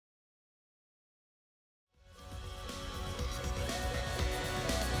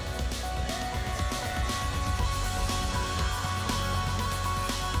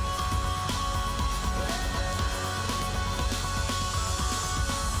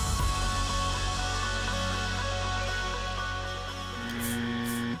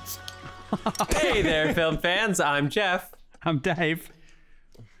Hey there, film fans. I'm Jeff. I'm Dave.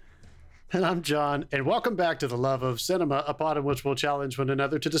 And I'm John, and welcome back to The Love of Cinema, a pod in which we'll challenge one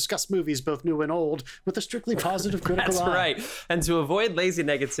another to discuss movies both new and old with a strictly positive critical That's eye. right. And to avoid lazy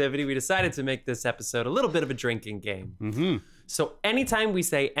negativity, we decided to make this episode a little bit of a drinking game. Mm-hmm. So anytime we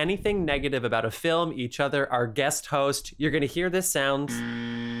say anything negative about a film, each other, our guest host, you're going to hear this sound.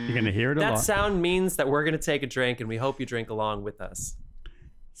 You're going to hear it a That lot. sound means that we're going to take a drink, and we hope you drink along with us.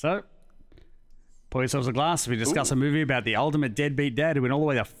 So, pour yourselves a glass as we discuss a movie about the ultimate deadbeat dad who went all the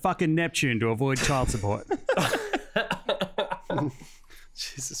way to fucking Neptune to avoid child support.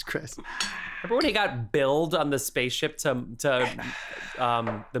 Jesus Christ. Remember when he got billed on the spaceship to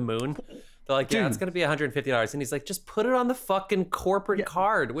the moon? They're like, yeah, Dude. it's going to be $150. And he's like, just put it on the fucking corporate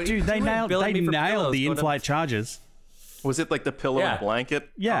card. What are you Dude, they doing, nailed billing me for pillows the going to- in-flight charges. Was it like the pillow Yeah. and blanket?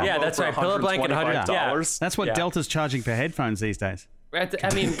 Yeah. Yeah, that's right. Pillow, blanket, $100. Yeah. That's what Yeah. Delta's charging for headphones these days. I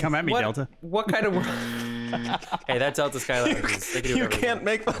mean, Come at me, what, Delta. What kind of... Hey, that Delta Skyliner they can do You whatever they can't want.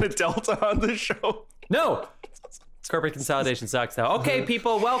 make fun of Delta on the show. No! Corporate consolidation sucks, though. Okay,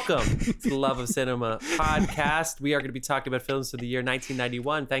 people, welcome to the Love of Cinema podcast. We are going to be talking about films for the year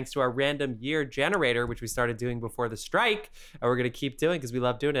 1991, thanks to our random year generator, which we started doing before the strike, and we're going to keep doing because we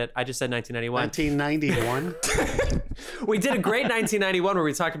love doing it. I just said 1991. 1991. We did a great 1991 where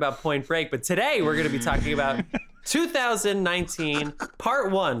we talked about Point Break, but today we're going to be talking about 2019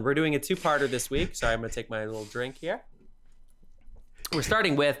 Part 1. We're doing a two-parter this week. Sorry, I'm going to take my little drink here. We're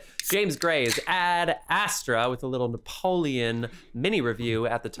starting with James Gray's Ad Astra with a little Napoleon mini review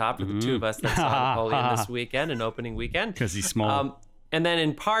at the top for the two of us that saw Napoleon this weekend, an opening weekend. Because he's small. And then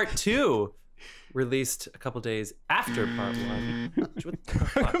in Part 2, released a couple days after Part 1. What the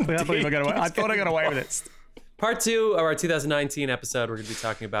fuck? I thought I got away with it. Part 2 of our 2019 episode, we're going to be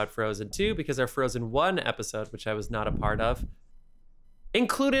talking about Frozen 2 because our Frozen 1 episode, which I was not a part of,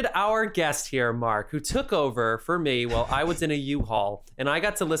 included our guest here, Mark, who took over for me while I was in a U-Haul, and I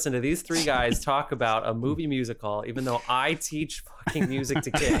got to listen to these three guys talk about a movie musical, even though I teach fucking music to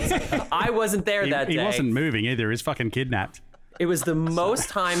kids. I wasn't there that day. He wasn't moving either. He was fucking kidnapped. It was the most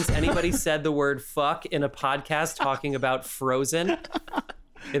times anybody said the word fuck in a podcast talking about Frozen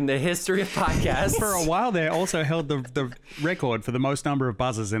in the history of podcasts. For a while there, also held the record for the most number of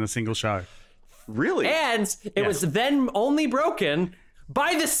buzzers in a single show. Really? And it was then only broken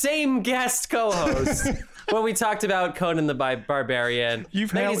by the same guest co-host when we talked about Conan the Barbarian.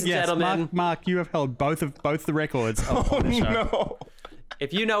 Ladies and gentlemen, Mark, you have held both the records. Oh, on the show. no.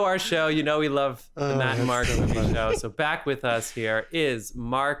 if you know our show, you know we love the Matt and Mark movie show. So back with us here is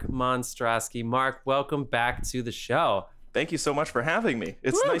Mark Monstroski. Mark, welcome back to the show. Thank you so much for having me.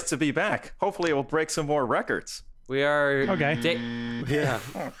 It's nice to be back. Hopefully it will break some more records. We are... Okay. Yeah.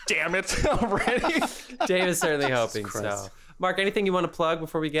 Oh, damn it already. Dave is certainly hoping Christ. so. Mark, anything you want to plug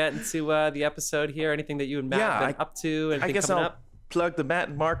before we get into the episode here? Anything that you and Matt have been up to? Anything I guess coming I'll up? plug the Matt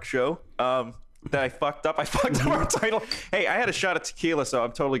and Mark show that I fucked up. I fucked up our title. Hey, I had a shot of tequila, so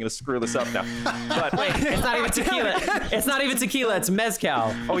I'm totally going to screw this up now. But Wait, it's not even tequila. It's not even tequila. It's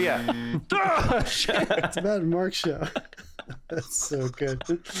mezcal. oh, yeah. Ah, shit. It's a Matt and Mark show. That's so good.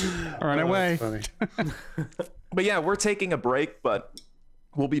 Run away. Funny. But yeah, we're taking a break, but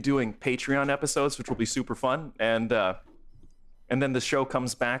we'll be doing Patreon episodes, which will be super fun. And then the show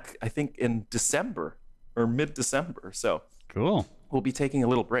comes back, I think, in December or mid-December. So Cool. we'll be taking a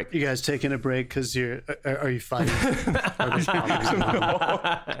little break. You guys taking a break because are you fighting? I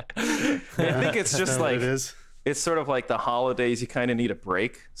think it's just like, it is. it's sort of like the holidays. You kind of need a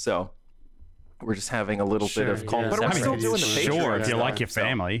break. So we're just having a little bit of calm. yeah. But we're I still mean, doing the Patreon Sure, if you stuff, like your so-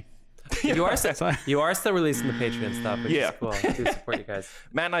 family. You are still releasing the Patreon stuff, which Yeah. is cool. I do support you guys.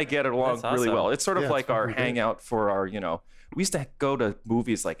 Matt and I get it along That's really awesome. well. It's sort of Yeah, like it's our fucking great. hangout for our, we used to go to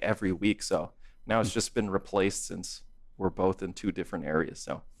movies like every week. So now it's just been replaced since we're both in two different areas.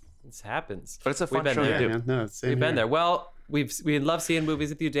 So, This happens. but it's a fun We've been show there. to Yeah, do. man. No, same We've been here. there. Well, we love seeing movies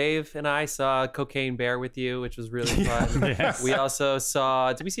with you. Dave and I saw Cocaine Bear with you, which was really fun. Yes. We also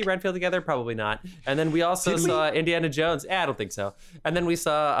saw. Did we see Renfield together? Probably not. And then we also saw Indiana Jones. I don't think so. And then we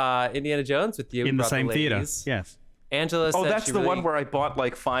saw Indiana Jones with you. We In the brought same theater. ladies. Yes. Angela Oh, said that's she the really, one where I bought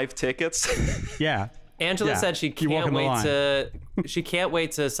like 5 tickets. Yeah. Angela Yeah. said she You walk can't in the wait line. she can't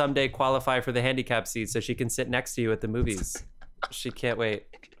wait to someday qualify for the handicap seat so she can sit next to you at the movies. She can't wait.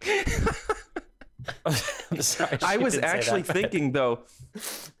 I'm sorry. I she was didn't say actually that. thinking though,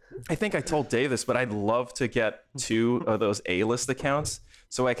 I think I told Dave this, but I'd love to get 2 of those A-list accounts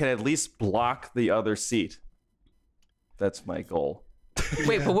so I can at least block the other seat. That's my goal.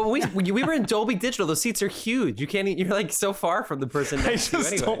 Wait, but when we were in Dolby Digital, those seats are huge. You can't. You're like so far from the person I next to you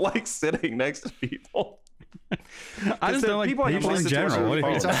just anyway. don't like sitting next to people. I just don't like people people in use the doors general. with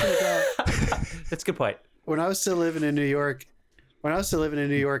What phones. if That's a good point. When I was still living in New York,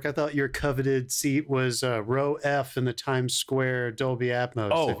 I thought your coveted seat was row F in the Times Square Dolby Atmos.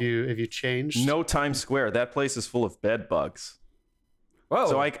 Oh. Have you changed? No Times Square. That place is full of bed bugs. Whoa.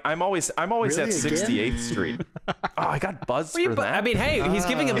 So I'm always Really, at again? 68th Street. Oh, I got buzzed for that. I mean, hey, he's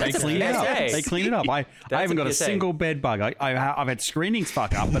giving him they that's a clean it up? PSA. They clean it up. I haven't got a PSA. single bed bug. I've had screenings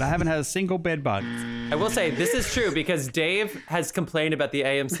fuck up, but I haven't had a single bed bug. I will say this is true because Dave has complained about the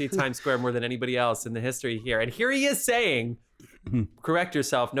AMC Times Square more than anybody else in the history here. And here he is saying, correct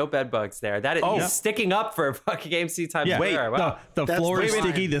yourself, no bed bugs there. That is he's sticking up for fucking AMC Times Yeah, Square. Wow. the That's floor the is line.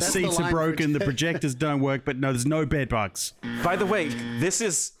 sticky, the That's the seats are line for broken, the Dave. projectors don't work, but no, there's no bed bugs. By the way, this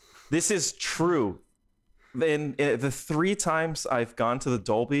is true. In the 3 times I've gone to the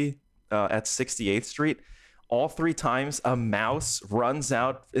Dolby at 68th Street, all 3 times a mouse runs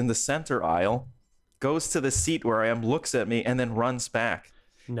out in the center aisle, goes to the seat where I am, looks at me, and then runs back.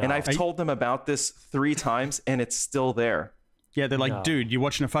 And I've told them about this 3 times, and it's still there. Yeah, they're like, dude, you're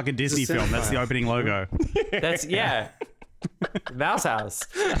watching a fucking Disney film. That's the opening logo. That's Mouse House.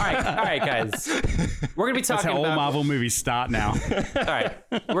 All right, guys. We're gonna be That's talking how all about Marvel movies start now. All right,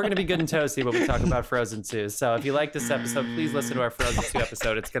 we're gonna be good and toasty when we talk about Frozen 2. So if you like this episode, please listen to our Frozen 2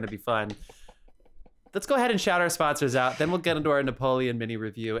 episode. It's gonna be fun. Let's go ahead and shout our sponsors out. Then we'll get into our Napoleon mini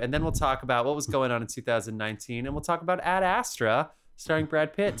review, and then we'll talk about what was going on in 2019, and we'll talk about Ad Astra, starring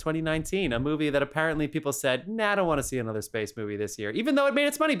Brad Pitt, 2019, a movie that apparently people said, nah, I don't want to see another space movie this year, even though it made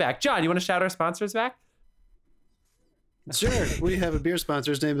its money back. John, you want to shout our sponsors back? Sure. We have a beer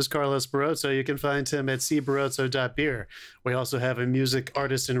sponsor. His name is Carlos Barroso. You can find him at cbarroso.beer. We also have a music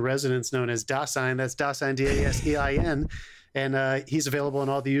artist in residence known as Dasein. That's Dasein, Dasein. And he's available on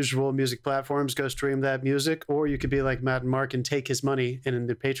all the usual music platforms. Go stream that music. Or you could be like Matt and Mark and take his money in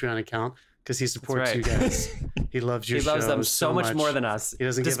the Patreon account because he supports right. you guys. He loves your He loves them shows so much more than us, He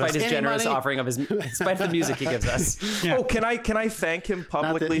doesn't give despite us his any generous money. offering of his, despite the music he gives us. Yeah. Oh, can I thank him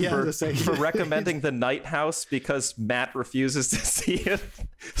publicly say- for recommending The Night House because Matt refuses to see it?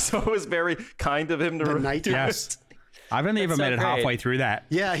 So it was very kind of him to The review Night it. House. I've only ever so made it great. halfway through that.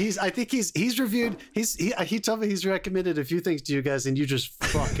 Yeah, I think he's reviewed. He told me he's recommended a few things to you guys, and you just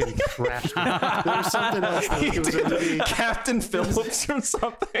fucking crashed. There was something else. Though. It was a movie. Captain Phillips or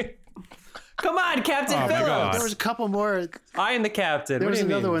something. Come on, Captain Oh my Phillips. God. There was a couple more. I am the captain. There What was do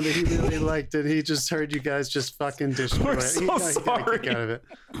you another mean? one that he really liked, and he just heard you guys just fucking destroy it. so He got a kick sorry. out of it.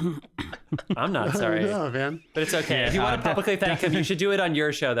 I'm not sorry. No, man. But it's okay. Yeah, if you want to publicly thank him, you should do it on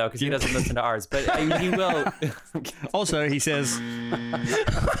your show, though, because he doesn't listen to ours. But he will. Also, he says,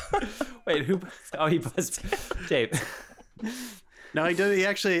 Wait, who? Oh, he buzzed. Dave. No, he did. He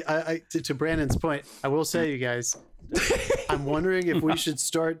actually. To Brandon's point, I will say, you guys. I'm wondering if we should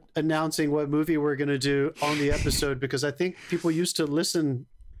start announcing what movie we're going to do on the episode because I think people used to listen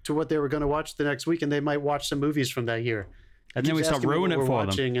to what they were going to watch the next week, and they might watch some movies from that year. and then we Keeps start asking me ruining what it we're for them.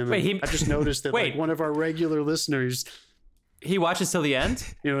 watching, and Wait, I just noticed that Wait. like one of our regular listeners, He watches till the end.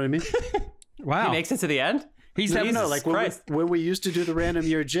 you know what I mean? Wow. He makes it to the end. He's No, having no, like when we used to do the random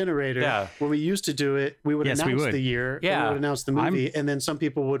year generator, Yeah. when we used to do it, we would Yes, we announce would. the year, and Yeah. we would announce the movie, and then some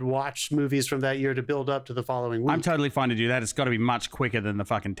people would watch movies from that year to build up to the following week. I'm totally fine to do that. It's got to be much quicker than the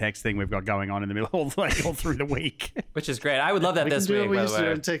fucking text thing we've got going on in the middle of like all through the week. Which is great. I would love that We this can do week, what we by used the to do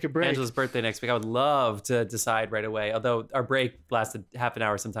way. and take a break. Angela's birthday next week. I would love to decide right away. Although our break lasted half an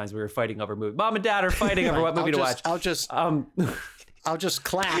hour sometimes. We were fighting over movies. Mom and Dad are fighting over what movie to watch. I'll just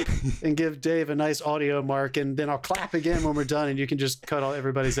clap and give Dave a nice audio mark, and then I'll clap again when we're done, and you can just cut all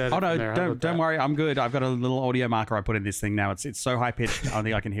everybody's edit. Oh no, from there. How don't about that? worry, I'm good. I've got a little audio marker I put in this thing now. It's so high pitched. I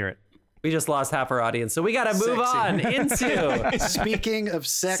think I can hear it. We just lost half our audience. So we got to move Sexy. on into Speaking of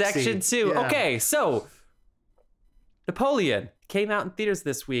sexy, Section 2. yeah. Okay, so Napoleon came out in theaters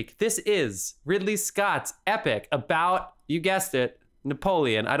this week. This is Ridley Scott's epic about, you guessed it,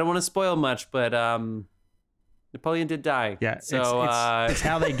 Napoleon. I don't want to spoil much, but Napoleon did die. Yeah, So it's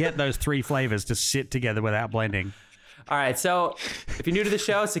how they get those 3 flavors to sit together without blending. all right, so if you're new to the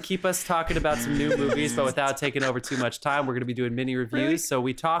show, it's to keep us talking about some new movies, but without taking over too much time, we're going to be doing mini reviews. So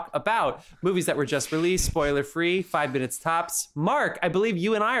we talk about movies that were just released, spoiler free, 5 minutes tops. Mark, I believe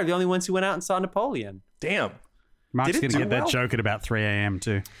you and I are the only ones who went out and saw Napoleon. Damn. Mark's Did it going to do get that well? joke at about 3 a.m.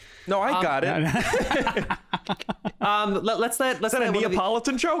 too. No, I got it. Let's let Is that a one of the-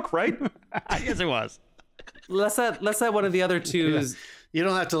 Neapolitan joke, right? Yes, it was. let's let one of the other twos. You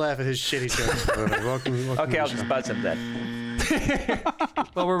don't have to laugh at his shitty jokes. welcome Okay, to I'll the just show. buzz him then.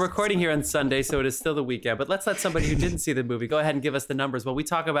 Well, we're recording here on Sunday, so it is still the weekend. But let's let somebody who didn't see the movie go ahead and give us the numbers while we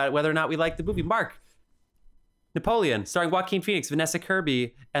talk about whether or not we like the movie. Mark, Napoleon, starring Joaquin Phoenix, Vanessa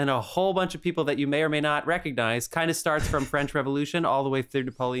Kirby, and a whole bunch of people that you may or may not recognize. Kind of starts from French Revolution all the way through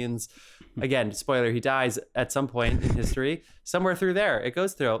Napoleon's, again, spoiler, he dies at some point in history. Somewhere through there, it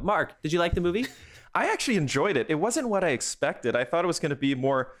goes through. Mark, did you like the movie? I actually enjoyed it. It wasn't what I expected. I thought it was going to be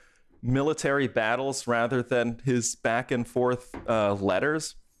more military battles rather than his back and forth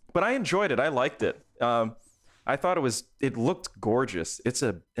letters. But I enjoyed it. I liked it. I thought it looked gorgeous. It's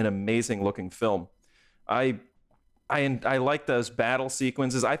an amazing looking film. I like those battle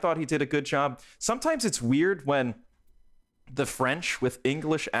sequences. I thought he did a good job. Sometimes it's weird when the French with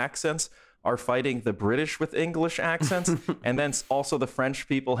English accents are fighting the British with English accents, and then also the French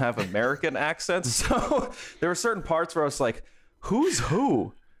people have American accents. So there were certain parts where I was like, who's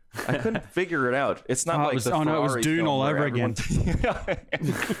who? I couldn't figure it out. It's not like the Ferrari it was Dune film all where over again.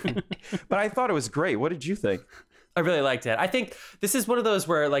 But I thought it was great. What did you think? I really liked it. I think this is one of those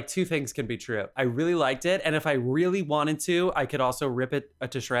where like two things can be true. I really liked it, and if I really wanted to, I could also rip it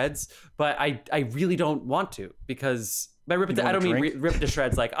to shreds. But I really don't want to, because by rip it to, I don't mean rip it to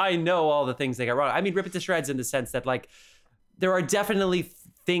shreds like I know all the things they got wrong. I mean rip it to shreds in the sense that like there are definitely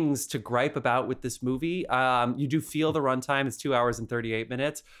things to gripe about with this movie. You do feel the runtime. It's 2 hours and 38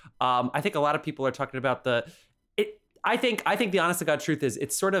 minutes. I think a lot of people are talking about I think the honest to God truth is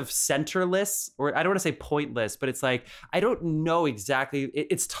it's sort of centerless, or I don't want to say pointless, but it's like, I don't know exactly.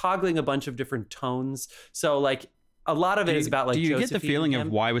 It's toggling a bunch of different tones. So like a lot of it is about like, do you Josephine get the feeling of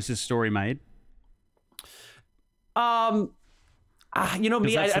why was this story made? You know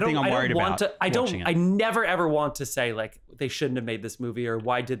me, I don't want to. I never ever want to say like they shouldn't have made this movie or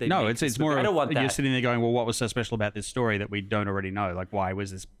why did they? No, make it's more. I don't want that. You're sitting there going, well, what was so special about this story that we don't already know? Like, why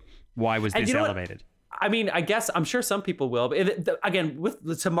was this elevated? I mean, I guess I'm sure some people will, but again,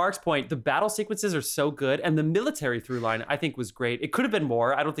 to Mark's point, the battle sequences are so good, and the military through line I think was great. It could have been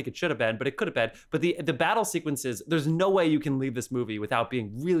more. I don't think it should have been, but it could have been. But the battle sequences, there's no way you can leave this movie without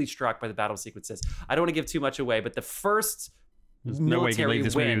being really struck by the battle sequences. I don't want to give too much away, but the first There's no way you can leave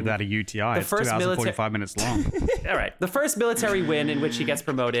this movie without a UTI. It's 2 hours and 45 minutes long. All right. The first military win in which he gets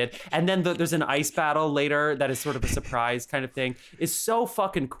promoted, and then there's an ice battle later that is sort of a surprise kind of thing, is so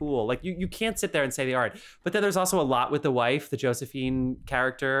fucking cool. Like, you can't sit there and say they aren't. But then there's also a lot with the wife, the Josephine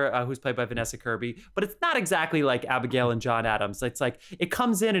character, who's played by Vanessa Kirby. But it's not exactly like Abigail and John Adams. It's like, it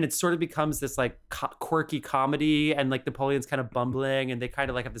comes in and it sort of becomes this like quirky comedy, and like Napoleon's kind of bumbling, and they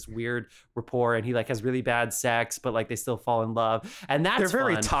kind of like have this weird rapport, and he like has really bad sex, but like they still fall in love. And that's They're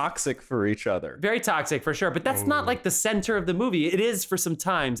very fun. toxic for each other. Very toxic for sure, but that's not like the center of the movie. It is for some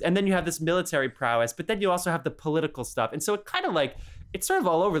times, and then you have this military prowess, but then you also have the political stuff, and so it kind of like, it's sort of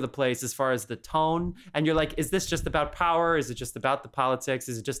all over the place as far as the tone. And you're like, is this just about power? Is it just about the politics?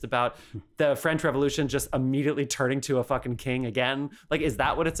 Is it just about the French Revolution just immediately turning to a fucking king again? Like, is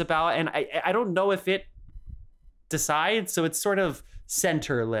that what it's about? And I don't know if it decides, so it's sort of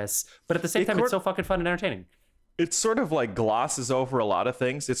centerless, but at the same time, it's so fucking fun and entertaining. It sort of like glosses over a lot of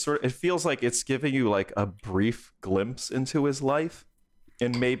things. It feels like it's giving you like a brief glimpse into his life,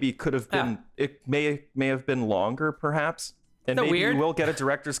 and maybe could have been, it may have been longer perhaps. And maybe you will get a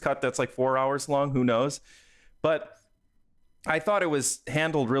director's cut that's like 4 hours long, who knows? But I thought it was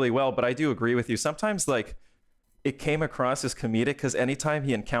handled really well, but I do agree with you. Sometimes like it came across as comedic because anytime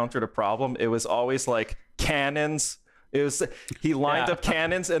he encountered a problem, it was always like cannons. He lined up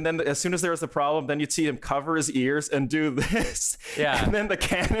cannons, and then as soon as there was a problem, then you'd see him cover his ears and do this. Yeah. And then the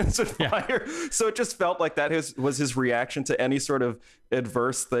cannons would fire. So it just felt like that was his reaction to any sort of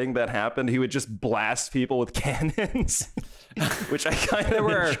adverse thing that happened. He would just blast people with cannons, which I kind of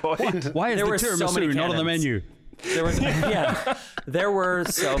enjoyed. Why is the tiramisu not on the menu? There were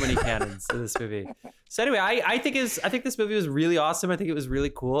so many cannons in this movie. So anyway, I think this movie was really awesome. I think it was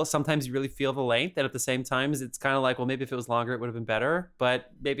really cool. Sometimes you really feel the length, and at the same time, it's kind of like, well, maybe if it was longer, it would have been better. But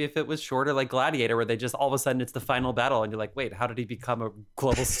maybe if it was shorter, like Gladiator, where they just all of a sudden it's the final battle, and you're like, wait, how did he become a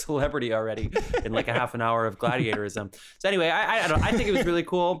global celebrity already in like a half an hour of gladiatorism? So anyway, I don't know. I think it was really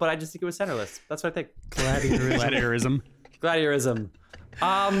cool, but I just think it was centerless. That's what I think. Gladiatorism.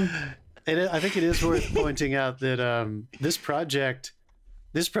 I think it is worth pointing out that this project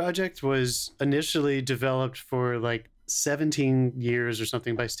was initially developed for like 17 years or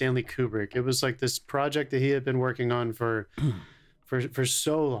something by Stanley Kubrick. It was like this project that he had been working on for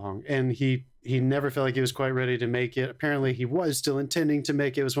so long, and he never felt like he was quite ready to make it. Apparently, he was still intending to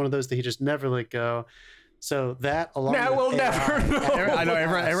make it. It was one of those that he just never let go. So that along now we'll never know. I know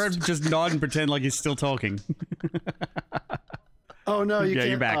everyone just nod and pretend like he's still talking. Oh no, you can't.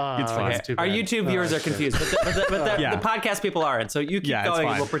 You're back. It's fine. Okay. Our YouTube viewers are confused, but the podcast people aren't. So you keep going,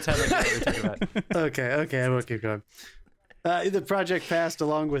 and we'll pretend like what you're talking about. Okay, I will keep going. The project passed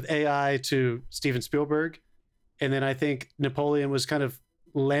along with AI to Steven Spielberg, and then I think Napoleon was kind of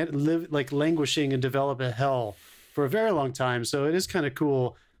languishing and developing hell for a very long time. So it is kind of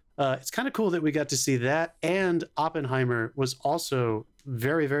cool. It's kind of cool that we got to see that. And Oppenheimer was also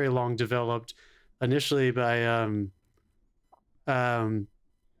very, very long developed initially by, God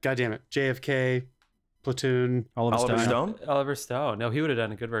damn it, JFK, Platoon. Oliver Stone? Oliver Stone. No, he would have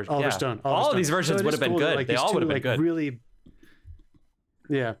done a good version. Oliver Yeah. Stone. All of these versions So it would is have been cool that, good. like, They these all two, would have been like, good. Really.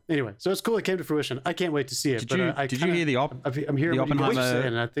 Yeah. Anyway, so it's cool it came to fruition. I can't wait to see it. Did you hear the I'm hearing what you guys Oppenheimer say,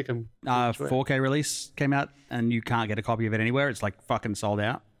 and I think I'm. 4K release came out, and you can't get a copy of it anywhere? It's like fucking sold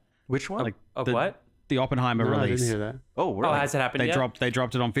out. Which one? Like What? the Oppenheimer No, I release. didn't hear that. Oh, really? Oh, has it happened They yet?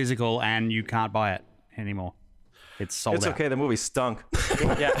 dropped it on physical, and you can't buy it anymore. It's sold It's out. okay. The movie stunk.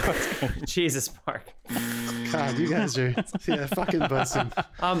 Yeah. Jesus, Mark. God, you guys are fucking buzzing.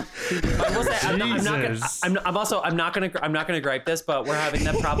 I will say, Jesus. I'm not gonna gripe this, but we're having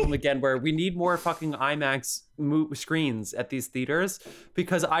that problem again where we need more fucking IMAX screens at these theaters,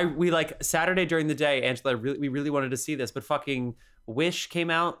 because we like Saturday during the day, Angela, we really wanted to see this, but fucking Wish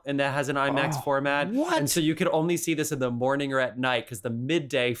came out and that has an IMAX format. what? And so you could only see this in the morning or at night because the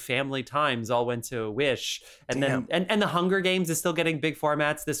midday family times all went to Wish. And Damn. then and the Hunger Games is still getting big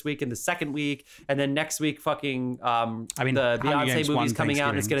formats this week in the second week. And then next week fucking the Hunger Beyonce Games movie's won coming out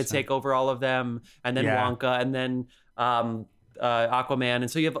and it's gonna Thanksgiving, take over all of them. And then Yeah. Wonka and then Aquaman, and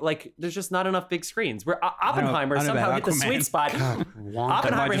so you have like there's just not enough big screens. Where Oppenheimer I know somehow about hit the Aquaman. sweet spot. Wonka.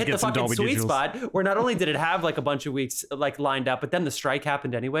 Oppenheimer Might just hit get the some fucking Dolby sweet Digitals. spot where not only did it have like a bunch of weeks like lined up, but then the strike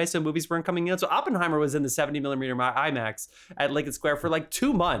happened anyway, so movies weren't coming in. So Oppenheimer was in the 70 millimeter IMAX at Lincoln Square for like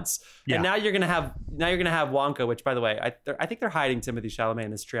 2 months, Yeah. and now you're gonna have Wonka, which by the way I think they're hiding Timothée Chalamet in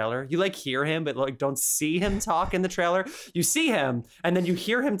this trailer. You like hear him, but like don't see him talk in the trailer. You see him, and then you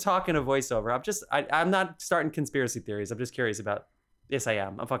hear him talk in a voiceover. I'm not starting conspiracy theories. I'm just curious about. Yes, I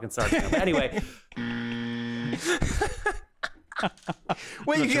am. I'm fucking starting. Anyway.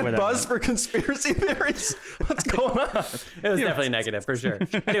 Wait, you sure where get that buzzed for conspiracy theories? What's going on? It was definitely negative for sure.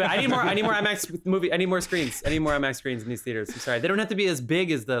 Anyway, I need more IMAX movie. I need more screens. I need more IMAX screens in these theaters. I'm sorry, they don't have to be as big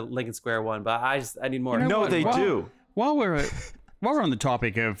as the Lincoln Square one, but I need more. You know No, what? they do. While we're on the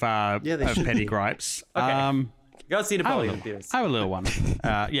topic of they should petty be. gripes, Okay. Go see I have a Napoleon in little- theaters. I have a little one.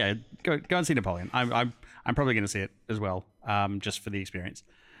 Yeah, go and see Napoleon. I'm probably going to see it as well, just for the experience.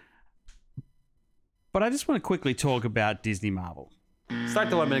 But I just want to quickly talk about Disney Marvel. Start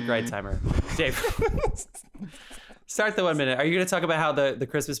the 1 minute grind timer, Dave. Start the 1 minute. Are you going to talk about how the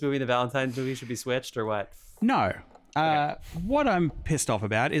Christmas movie and the Valentine's movie should be switched, or what? No. What I'm pissed off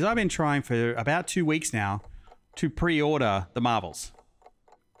about is I've been trying for about 2 weeks now to pre-order the Marvels.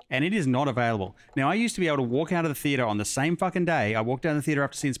 And it is not available. Now, I used to be able to walk out of the theater on the same fucking day. I walked down the theater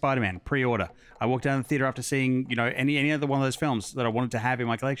after seeing Spider-Man, pre-order. I walked down the theater after seeing, any other one of those films that I wanted to have in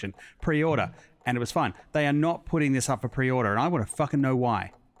my collection, pre-order. And it was fine. They are not putting this up for pre-order, and I want to fucking know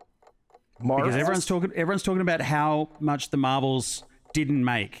why. Because everyone's talking about how much the Marvels didn't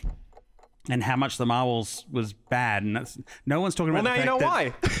make. And how much the Marvels was bad, and no one's talking about. Well, the now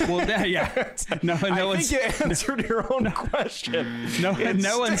you fact know that, why. Well, yeah, no I one's. think you answered your own question. No It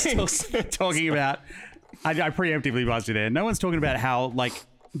one's stinks. talking about. I preemptively buzzed you there. No one's talking about how like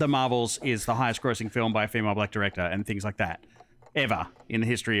the Marvels is the highest grossing film by a female black director and things like that ever in the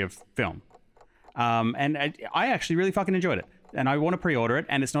history of film. And I actually really fucking enjoyed it, and I want to pre-order it,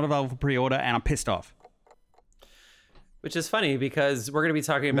 and it's not available for pre-order, and I'm pissed off. Which is funny because we're going to be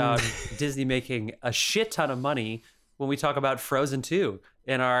talking about Disney making a shit ton of money when we talk about Frozen 2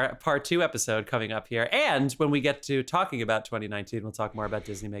 in our part 2 episode coming up here. And when we get to talking about 2019, we'll talk more about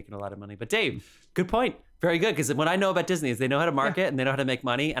Disney making a lot of money. But Dave, good point. Very good. Because what I know about Disney is they know how to market and they know how to make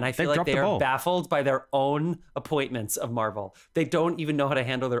money. And I feel They've like dropped they the are ball. baffled by their own appointments of Marvel. They don't even know how to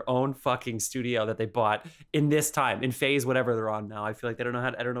handle their own fucking studio that they bought in this time, in phase whatever they're on now. I feel like they don't know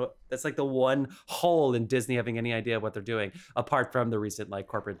how to, I don't know. That's like the one hole in Disney having any idea what they're doing, apart from the recent like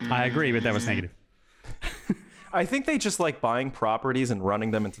corporate. I agree, but that was negative. I think they just like buying properties and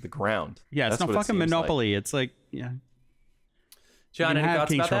running them into the ground. Yeah, it's That's not what it fucking seems Monopoly. It's like, yeah. John, You any can have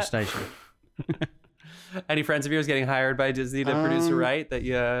thoughts King's about Cross that? Station. Any friends of yours getting hired by Disney to produce a right that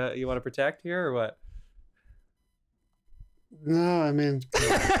you want to protect here, or what? No, I mean,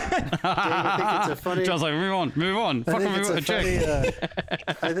 Dave, I think it's a funny. John's like, move on. I Fucking think move on. it's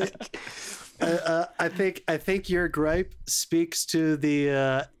a funny. I think your gripe speaks to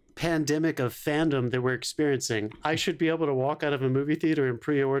the pandemic of fandom that we're experiencing. I should be able to walk out of a movie theater and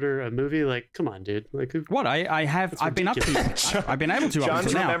pre-order a movie. Like, come on, dude. Like, who? What I've been able to up John's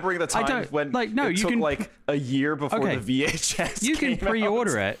until now. remembering the I time don't- when like no, it you took can like a year before Okay. the VHS you can came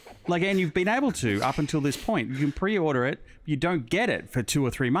pre-order out. it, like, and you've been able to up until this point. You can pre-order it. You don't get it for 2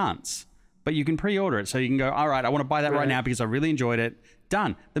 or 3 months. but you can pre-order it. So you can go, all right, I want to buy that right now because I really enjoyed it.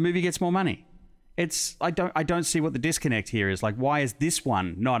 Done. The movie gets more money. I don't see what the disconnect here is. Like, why is this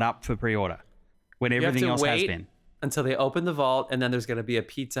one not up for pre-order when everything else has been? Until they open the vault, and then there's going to be a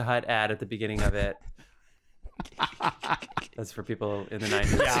Pizza Hut ad at the beginning of it. That's for people in the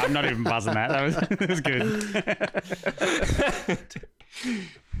 90s. Yeah, I'm not even buzzing that. That was good.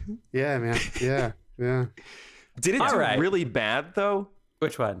 Yeah, man. Yeah. Did it do really bad though?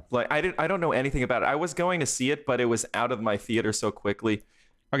 Which one? Like I don't know anything about it. I was going to see it, but it was out of my theater so quickly.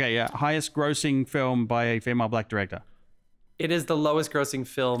 Okay, yeah. Highest grossing film by a female black director. It is the lowest grossing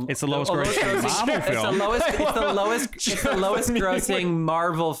film. It's the lowest grossing Marvel film. It's the lowest grossing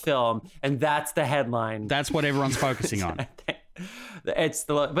Marvel film, and that's the headline. That's what everyone's focusing on.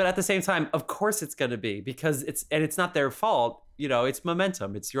 But at the same time, of course it's going to be, because it's not their fault. You know, it's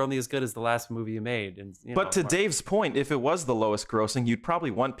momentum. You're only as good as the last movie you made. And but to Dave's point, if it was the lowest grossing, you'd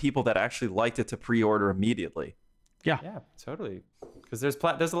probably want people that actually liked it to pre-order immediately. Yeah, totally. Because there's a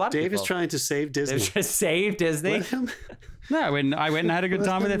lot of people. Dave is trying to save Disney. They're trying to save Disney. Let him, no, I went and had a good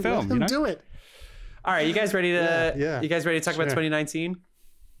time with their film. Let him do it. All right, you guys ready to? Yeah. You guys ready to talk about 2019?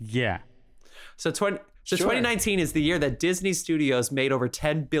 Yeah. So 2019 is the year that Disney Studios made over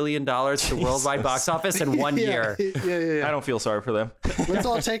 $10 billion to the worldwide box office in 1 year. Yeah. I don't feel sorry for them. Let's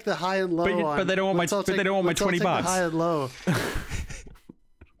all take the high and low. But they don't want my $20. The high and low.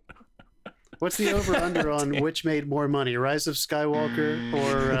 What's the over under on which made more money, Rise of Skywalker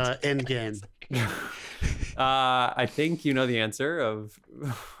or Endgame? I think you know the answer of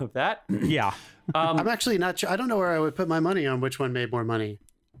that. Yeah. I'm actually not sure. I don't know where I would put my money on which one made more money.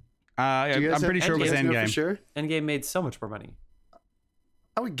 I'm pretty sure it was Endgame. Sure? Endgame made so much more money.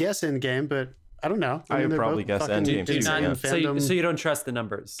 I would guess Endgame, but I don't know. I would probably guess Endgame too. So you don't trust the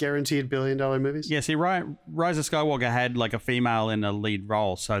numbers? Guaranteed billion-dollar movies? Yeah, see, Rise of Skywalker had like a female in a lead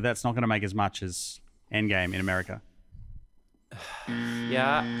role, so that's not going to make as much as Endgame in America.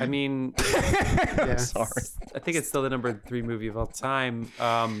 Yeah, I mean, Sorry. I think it's still the number 3 movie of all time.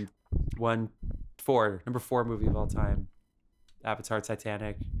 Number 4 movie of all time. Avatar,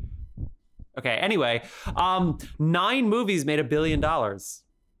 Titanic. Okay, anyway, 9 movies made $1 billion.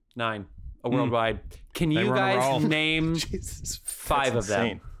 9 worldwide. Can you guys name 5 of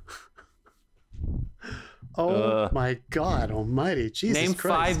them? Oh my God Almighty! Jesus Name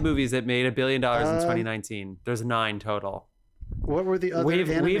Christ. 5 movies that made $1 billion in 2019. There's 9 total. What were the other?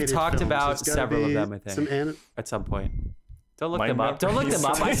 We've talked films? about several of them, I think, at some point. Don't look them up. Don't look them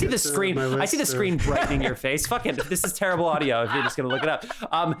up. I see the screen. I see the screen brightening your face. Fuck it. This is terrible audio if you're just going to look it up.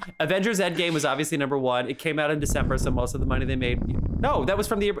 Avengers Endgame was obviously number 1. It came out in December, so most of the money they made. No, that was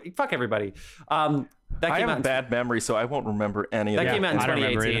from the. Fuck everybody. That I came have out a bad memory, so I won't remember any of that. That came out in I don't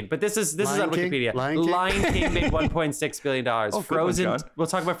remember 2018. either. But this is Lion on King? Wikipedia. Lion King? made $1.6 billion. good one, Frozen. John. We'll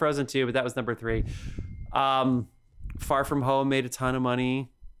talk about Frozen 2, but that was number 3. Far From Home made a ton of money.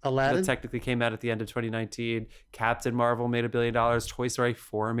 Aladdin. That technically came out at the end of 2019. Captain Marvel made $1 billion. Toy Story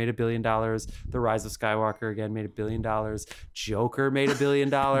 4 made $1 billion. The Rise of Skywalker again made $1 billion. Joker made $1 billion.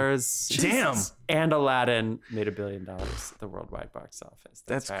 Damn. And Aladdin made $1 billion at the worldwide box office.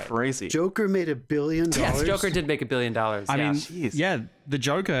 That's right. crazy. Joker made $1 billion. Yes, Joker did make $1 billion. I mean, the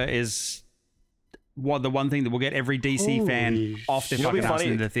Joker is the one thing that will get every DC fan off their fucking ass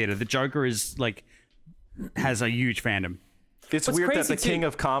into the theater. The Joker is like has a huge fandom. It's What's weird that crazy the King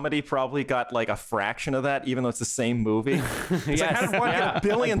of Comedy probably got like a fraction of that, even though it's the same movie. It's like, how did one get $1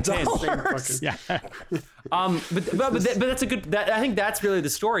 billion? Yeah. But that's a good. I think that's really the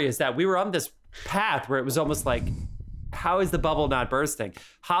story, is that we were on this path where it was almost like, how is the bubble not bursting?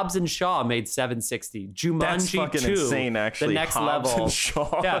 Hobbs and Shaw made $760. Jumanji That's fucking 2, insane, actually. the next Hobbs level. and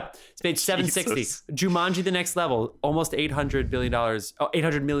Shaw. Yeah, it's made $760. Jesus. Jumanji, the next level, almost $800 million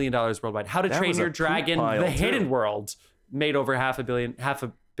worldwide. How to That Train was a Your poop Dragon, pile, The too. Hidden World, made over half a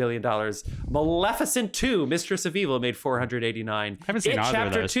billion dollars. Maleficent 2, Mistress of Evil, made $489. Haven't seen It either of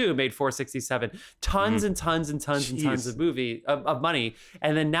Chapter those. 2 made $467. Tons and tons and tons and tons of money.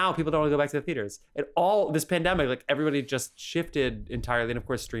 And then now people don't want to go back to the theaters. This pandemic, like, everybody just shifted entirely. And of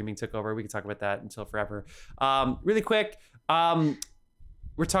course, streaming took over. We can talk about that until forever. Really quick.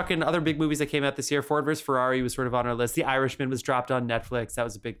 We're talking other big movies that came out this year. Ford vs. Ferrari was sort of on our list. The Irishman was dropped on Netflix. That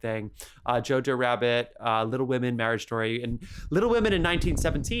was a big thing. Jojo Rabbit, Little Women, Marriage Story. And Little Women in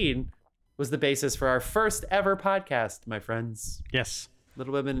 1917 was the basis for our first ever podcast, my friends. Yes.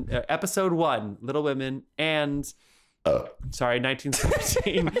 Little Women, episode 1, Little Women, and...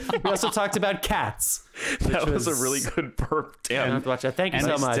 1917. We also talked about Cats. That was a really good burp. I have Damn. to watch that. Thank you so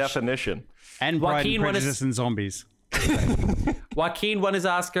Nice much. definition. And Pride and Joaquin won Prejudice and Zombies. Joaquin won his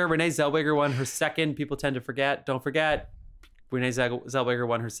Oscar. Renee Zellweger won her second. People tend to forget. Don't forget. Renee Zellweger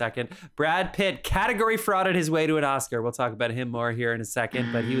won her second. Brad Pitt category frauded his way to an Oscar. We'll talk about him more here in a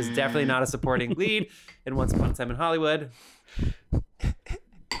second, but he was definitely not a supporting lead in Once Upon a Time in Hollywood.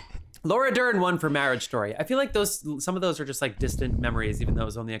 Laura Dern won for Marriage Story. I feel like some of those are just like distant memories, even though it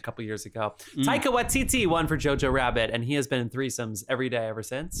was only a couple years ago. Taika Waititi won for Jojo Rabbit, and he has been in threesomes every day ever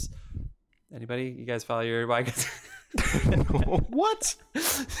since. Anybody? You guys follow your... What?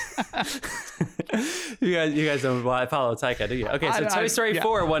 you guys don't follow Taika, do you? Okay, so Toy Story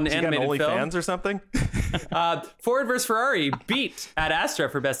 4 won animated film. OnlyFans or something? Ford vs. Ferrari beat Ad Astra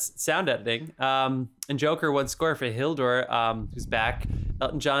for best sound editing. And Joker won score for Hildur, who's back.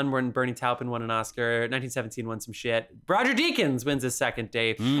 Elton John and Bernie Taupin won an Oscar. 1917 won some shit. Roger Deakins wins his second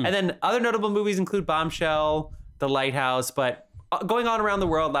Dave. And then other notable movies include Bombshell, The Lighthouse, but going on around the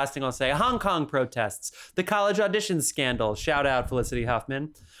world, last thing I'll say, Hong Kong protests, the college audition scandal, shout out Felicity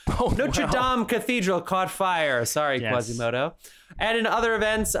Huffman. Notre Dame Cathedral caught fire. Sorry, Yes. Quasimodo. And in other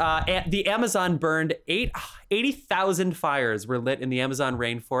events, the Amazon burned 80,000 fires were lit in the Amazon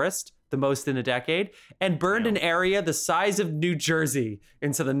rainforest, the most in a decade, and burned an area the size of New Jersey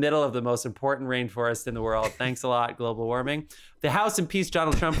into the middle of the most important rainforest in the world. Thanks a lot, global warming. The House impeached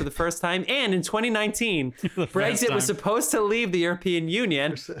Donald Trump for the first time, and in 2019, Brexit was supposed to leave the European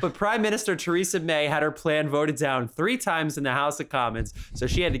Union, but Prime Minister Theresa May had her plan voted down 3 times in the House of Commons, so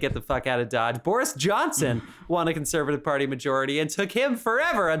she had to get the fuck out of Dodge. Boris Johnson won a Conservative Party majority, and took him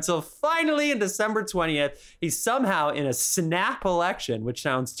forever until finally in December 20th, he's somehow in a snap election, which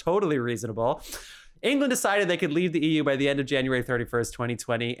sounds totally reasonable. England decided they could leave the EU by the end of January 31st,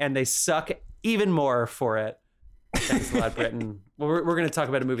 2020, and they suck even more for it. Thanks a lot, Britain. Well, we're going to talk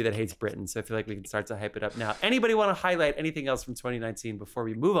about a movie that hates Britain, so I feel like we can start to hype it up now. Anybody want to highlight anything else from 2019 before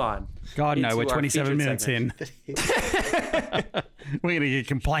we move on? God, no, into we're our 27 featured minutes segment? in. We're going to get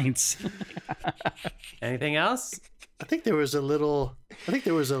complaints. Anything else? I think there was a little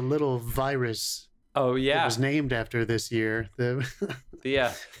virus Oh, that yeah. was named after this year. The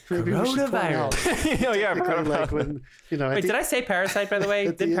Maybe we should point out. coronavirus. Oh, yeah, I forgot about Like when, at Wait, the- did I say Parasite, by the way?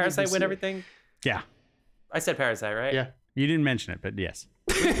 at the Did end of Parasite this win year. everything? Yeah. I said Parasite, right? Yeah. You didn't mention it, but yes.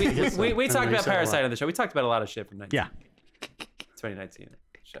 We talked we about said a Parasite lot. on the show. We talked about a lot of shit from Yeah. 2019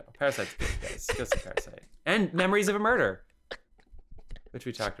 show. Parasite's good, guys. Go see Parasite. And Memories of a Murder, which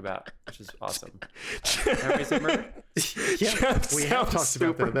we talked about, which is awesome. Memories of Murder? Yeah, we have talked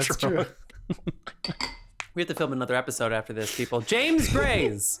about that. That's true. We have to film another episode after this, people. James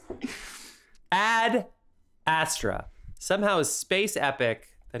Gray's Ad Astra. Somehow a space epic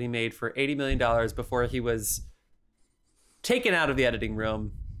that he made for $80 million before he was taken out of the editing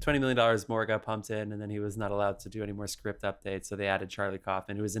room. $20 million more got pumped in, and then he was not allowed to do any more script updates. So they added Charlie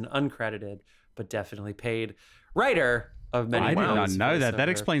Kaufman, who is an uncredited but definitely paid writer of many I did not films, know that. That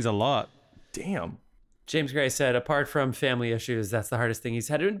voiceover. explains a lot. Damn. James Gray said, apart from family issues, that's the hardest thing he's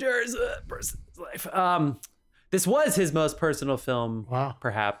had to endure as a person's life. This was his most personal film, Wow.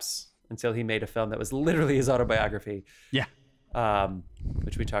 perhaps, until he made a film that was literally his autobiography, Yeah.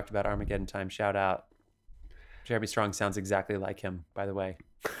 which we talked about, Armageddon Time. Shout out. Jeremy Strong sounds exactly like him, by the way.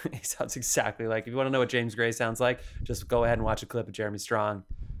 He sounds exactly like, if you want to know what James Gray sounds like, just go ahead and watch a clip of Jeremy Strong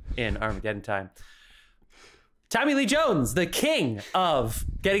in Armageddon Time. Tommy Lee Jones, the king of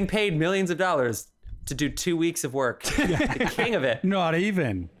getting paid millions of dollars to do 2 weeks of work. The king of it. Not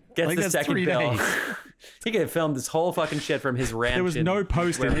even. Gets Like, the that's second 3 bill. days. He could have filmed this whole fucking shit from his ranch. There was no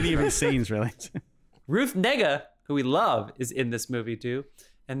post in any of his scenes, really. Ruth Negga, who we love, is in this movie too.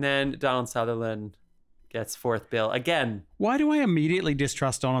 And then Donald Sutherland gets 4th bill. Again, Why do I immediately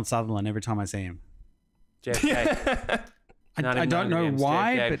distrust Donald Sutherland every time I see him? JFK. Not I even don't know Hunger Games,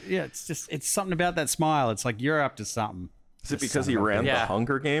 why, JFK. but yeah, it's something about that smile. It's like you're up to something. Is it because he ran Yeah. the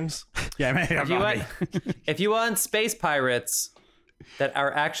Hunger Games? Yeah, maybe. If you, want, if you want space pirates that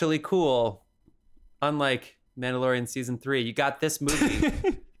are actually cool, unlike Mandalorian Season 3, you got this movie.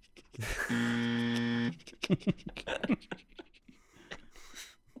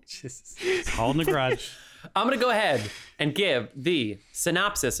 Jesus. Holding a grudge. I'm going to go ahead and give the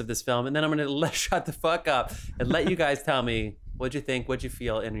synopsis of this film, and then I'm going to shut the fuck up and let you guys tell me what'd you think, what'd you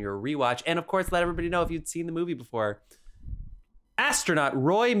feel in your rewatch, and of course, let everybody know if you'd seen the movie before. Astronaut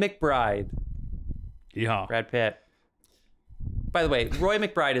Roy McBride, Yeah. Brad Pitt. By the way, Roy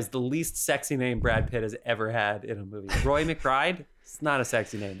McBride is the least sexy name Brad Pitt has ever had in a movie. Roy McBride? It's not a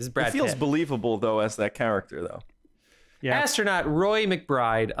sexy name. This is Brad It feels Pitt. believable though as that character though. Yeah. Astronaut Roy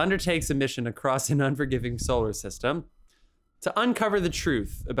McBride undertakes a mission across an unforgiving solar system to uncover the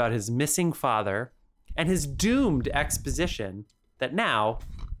truth about his missing father and his doomed exposition that now,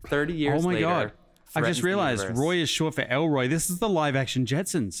 30 years Oh my later, God. I threatens just the realized universe. Roy is short for Elroy. This is the live action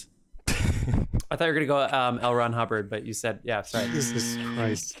Jetsons. I thought you were going to go L. Ron Hubbard, but you said, yeah, sorry. Jesus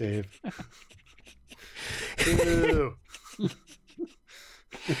Christ, Dave. Ew.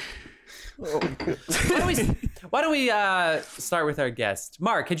 Why don't we start with our guest?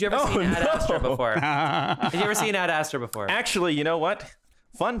 Mark, had you ever seen Ad Astra before? Had you ever seen Ad Astra before? Actually, you know what?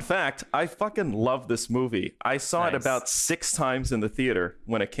 Fun fact, I fucking love this movie. I saw it Nice. about 6 times in the theater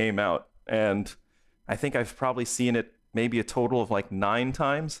when it came out. And I think I've probably seen it maybe a total of like 9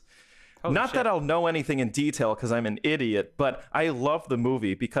 times. Holy Not shit. that I'll know anything in detail because I'm an idiot, but I love the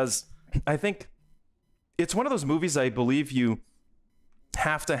movie because I think it's one of those movies I believe you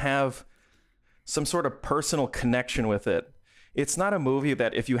have to have some sort of personal connection with it. It's not a movie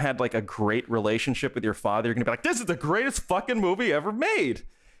that if you had like a great relationship with your father, you're gonna be like, this is the greatest fucking movie ever made.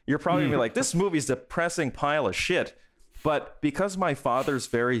 You're probably gonna be like, this movie's a depressing pile of shit. But because my father's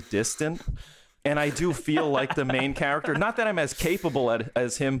very distant, and I do feel like the main character, not that I'm as capable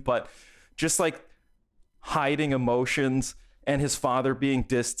as him, but just like hiding emotions and his father being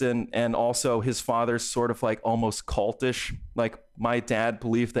distant, and also his father's sort of like almost cultish. Like my dad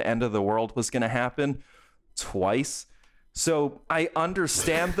believed the end of the world was going to happen twice. So I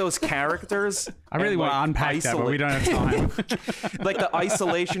understand those characters. I really and, want to like, unpack that, but we don't have time. Like the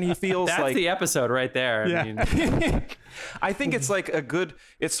isolation he feels. That's like the episode right there. Yeah. I mean, I think it's like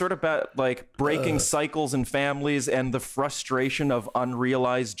it's sort of about like breaking cycles in families and the frustration of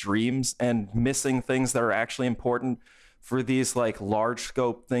unrealized dreams and missing things that are actually important for these like large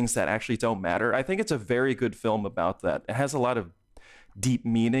scope things that actually don't matter. I think it's a very good film about that. It has a lot of deep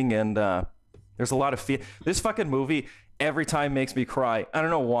meaning, and there's a lot of this fucking movie every time makes me cry. I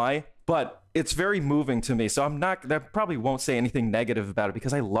don't know why, but it's very moving to me. So I probably won't say anything negative about it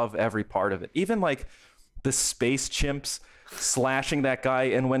because I love every part of it. Even like the space chimps slashing that guy,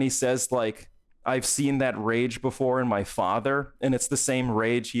 and when he says like, I've seen that rage before in my father, and it's the same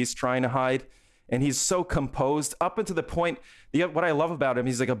rage he's trying to hide. And he's so composed up until the point. What I love about him,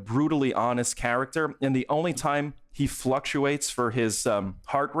 he's like a brutally honest character. And the only time he fluctuates for his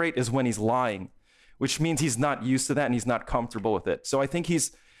heart rate is when he's lying, which means he's not used to that and he's not comfortable with it. So I think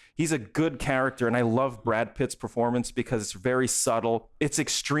he's a good character. And I love Brad Pitt's performance because it's very subtle. It's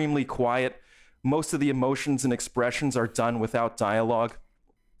extremely quiet. Most of the emotions and expressions are done without dialogue.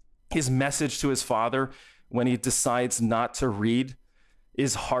 His message to his father when he decides not to read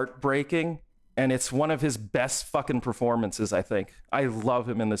is heartbreaking. And it's one of his best fucking performances, I think. I love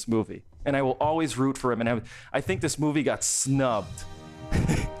him in this movie. And I will always root for him. And I think this movie got snubbed.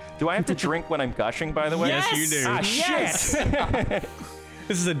 Do I have to drink when I'm gushing, by the way? Yes, you do. Ah, Yes. shit.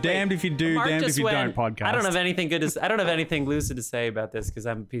 This is a damned if you do, Mark damned just if you went, don't podcast. I don't have anything good to. I don't have anything lucid to say about this because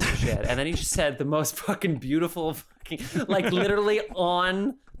I'm a piece of shit. And then he just said the most fucking beautiful, like literally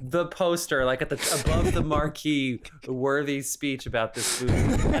on the poster, like above the marquee, worthy speech about this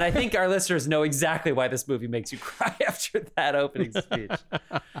movie. And I think our listeners know exactly why this movie makes you cry after that opening speech.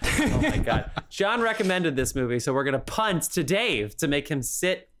 Oh my god, John recommended this movie, so we're gonna punt to Dave to make him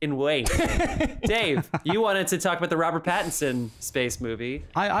sit and wait. Dave, you wanted to talk about the Robert Pattinson space movie.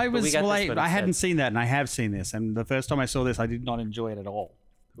 I but we was got well, this one I hadn't instead. seen that, and I have seen this. And the first time I saw this, I did not enjoy it at all.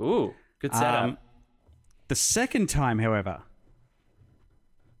 Ooh, good setup. The second time, however,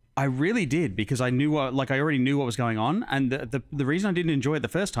 I really did, because I knew I already knew what was going on. And the reason I didn't enjoy it the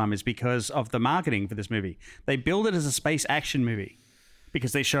first time is because of the marketing for this movie. They billed it as a space action movie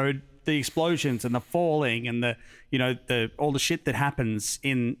because they showed the explosions and the falling and the all the shit that happens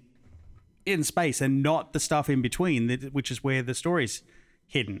in space, and not the stuff in between, which is where the story's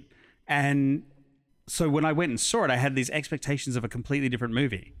hidden. And so when I went and saw it, I had these expectations of a completely different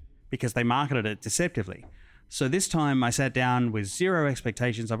movie because they marketed it deceptively. So this time I sat down with zero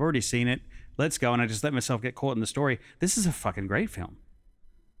expectations. I've already seen it. Let's go. And I just let myself get caught in the story. This is a fucking great film.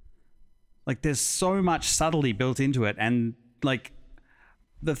 Like, there's so much subtlety built into it. And like,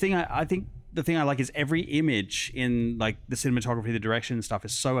 the thing I like is every image in like the cinematography, the direction and stuff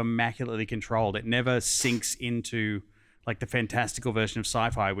is so immaculately controlled. It never sinks into like the fantastical version of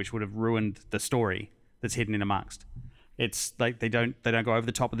sci-fi, which would have ruined the story that's hidden in amongst. It's like they don't go over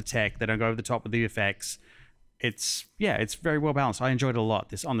the top of the tech. They don't go over the top of the effects. It's very well balanced. I enjoyed it a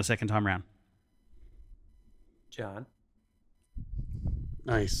lot on the second time round. John.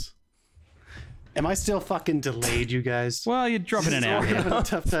 Nice. Am I still fucking delayed, you guys? Well, you're dropping it Are out. you having a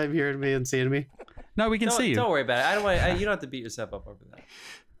tough time hearing me and seeing me? No, we can see you. Don't worry about it. I don't want. You don't have to beat yourself up over that.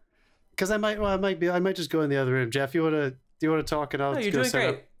 Because I might just go in the other room. Jeff, do you want to talk, and I'll No, you're go doing set great.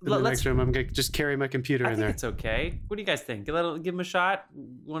 up in the next room. I'm gonna just carry my computer I in think there. it's okay. What do you guys think? Give him a shot.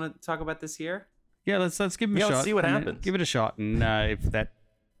 Want to talk about this here? Yeah, let's give him a shot. Let's see what and happens. Give it a shot, and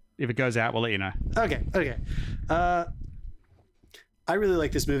if it goes out, we'll let you know. Okay. I really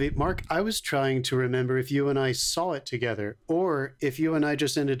like this movie. Mark, I was trying to remember if you and I saw it together or if you and I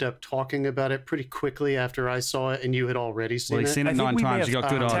just ended up talking about it pretty quickly after I saw it and you had already seen Well, it. you've seen I it think 9 we may times. You have got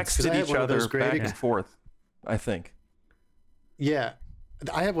good odds. texted I had each one of those other great back and forth, I think. Yeah.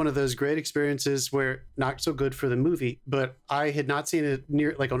 I had one of those great experiences where not so good for the movie, but I had not seen it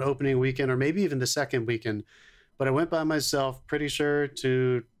near like on opening weekend or maybe even the second weekend. But I went by myself, pretty sure,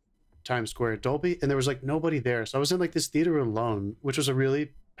 to Times Square at Dolby, and there was like nobody there. So I was in like this theater alone, which was a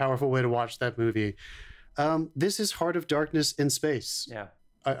really powerful way to watch that movie. This is Heart of Darkness in space. Yeah.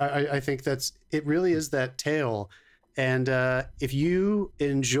 I think it really is that tale. And if you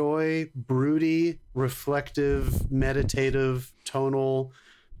enjoy broody, reflective, meditative, tonal,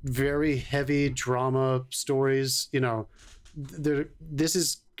 very heavy drama stories, you know,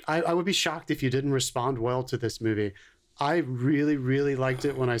 I would be shocked if you didn't respond well to this movie. I really, really liked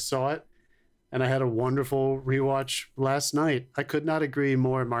it when I saw it, and I had a wonderful rewatch last night. I could not agree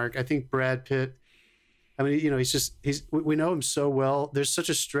more, Mark. I think Brad Pitt, I mean, you know, we know him so well. There's such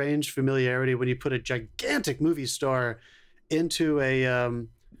a strange familiarity when you put a gigantic movie star into a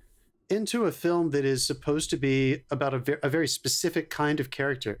film that is supposed to be about a very specific kind of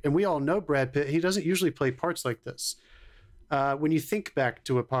character. And we all know Brad Pitt. He doesn't usually play parts like this. When you think back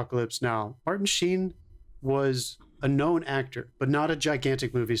to Apocalypse Now, Martin Sheen was a known actor, but not a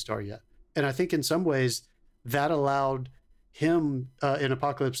gigantic movie star yet. And I think in some ways that allowed him in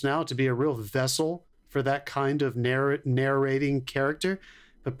Apocalypse Now to be a real vessel for that kind of narrating character.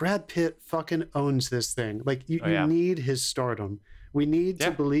 But Brad Pitt fucking owns this thing. Like you need his stardom. We need to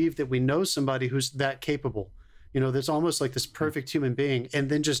believe that we know somebody who's that capable. You know, that's almost like this perfect human being, and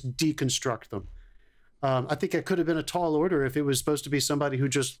then just deconstruct them. I think it could have been a tall order if it was supposed to be somebody who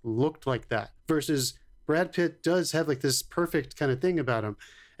just looked like that, versus Brad Pitt does have like this perfect kind of thing about him,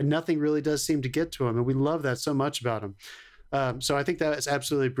 and nothing really does seem to get to him. And we love that so much about him. So I think that is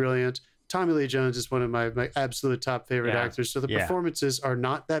absolutely brilliant. Tommy Lee Jones is one of my absolute top favorite actors. So the performances are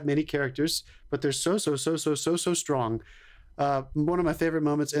not that many characters, but they're so strong. One of my favorite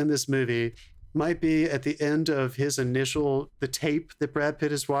moments in this movie might be at the end of the tape that Brad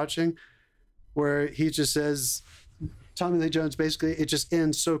Pitt is watching, where he just says, Tommy Lee Jones, basically, it just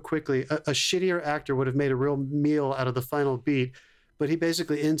ends so quickly. A shittier actor would have made a real meal out of the final beat, but he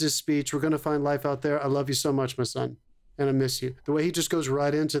basically ends his speech, "We're going to find life out there. I love you so much, my son, and I miss you." The way he just goes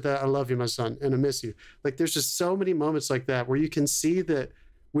right into that, "I love you, my son, and I miss you." Like, there's just so many moments like that where you can see that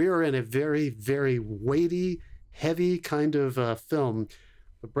we are in a very, very weighty, heavy kind of film.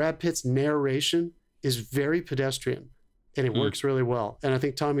 But Brad Pitt's narration is very pedestrian, and it works really well. And I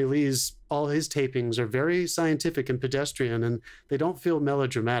think Tommy Lee's, all his tapings are very scientific and pedestrian, and they don't feel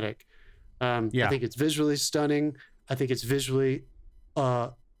melodramatic. I think it's visually stunning. I think it's visually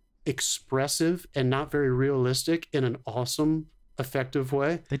expressive and not very realistic in an awesome, effective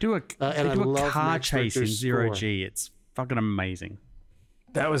way. They do a car chase in Zero G. It's fucking amazing.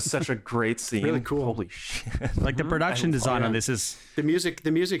 That was such a great scene. Really cool. Holy shit. Like the production design on this is the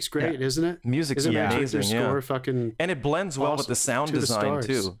music's great, isn't it? Music's Isn't amazing. score fucking and it blends well with the sound to the design stars.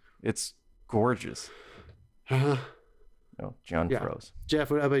 too. It's gorgeous. Oh, John froze.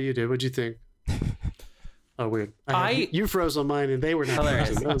 Jeff, what about you, dude? What'd you think? Oh, weird. I- You froze on mine, and they were not Hilarious.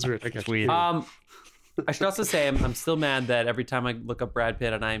 frozen. That was weird. I got you. weird. I should also say I'm still mad that every time I look up Brad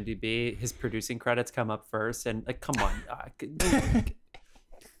Pitt on IMDb, his producing credits come up first, and like, come on,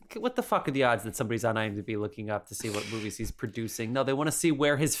 what the fuck are the odds that somebody's on IMDb looking up to see what movies he's producing? No, they want to see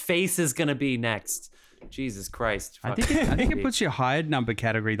where his face is gonna be next. Jesus Christ! I think it puts your hired number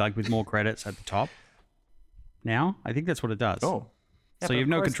category like with more credits at the top. Now, I think that's what it does. Oh. Yeah, so but you have of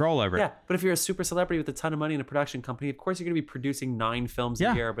no course- control over it. Yeah, but if you're a super celebrity with a ton of money and a production company, of course you're going to be producing 9 films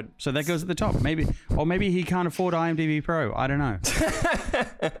a year. But so that goes at the top. Maybe he can't afford IMDb Pro. I don't know.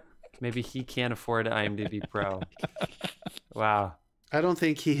 maybe he can't afford IMDb Pro. Wow. I don't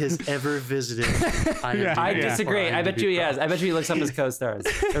think he has ever visited IMDb. I disagree. or I bet IMDb you he Pro. has. I bet you he looks up his co-stars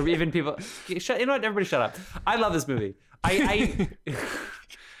or even people. You know what? Everybody shut up. I love this movie.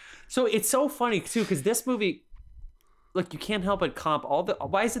 So it's so funny too because this movie. Look, you can't help but comp all the.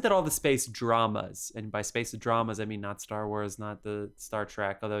 Why is it that all the space dramas, and by space dramas I mean not Star Wars, not the Star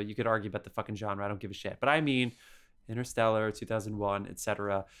Trek, although you could argue about the fucking genre. I don't give a shit. But I mean, Interstellar, 2001,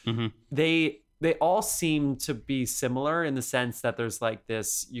 etc. Mm-hmm. They all seem to be similar in the sense that there's like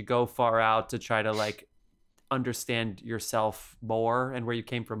this. You go far out to try to like understand yourself more and where you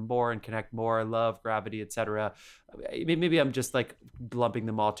came from more and connect more, love, gravity, etc. Maybe I'm just like lumping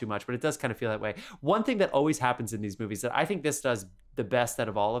them all too much, but it does kind of feel that way. One thing that always happens in these movies that I think this does the best out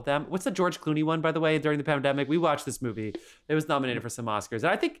of all of them. What's the George Clooney one, by the way, during the pandemic? We watched this movie. It was nominated for some Oscars. And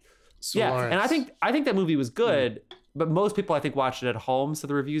I think Solaris. and I think that movie was good. but most people, I think, watched it at home, so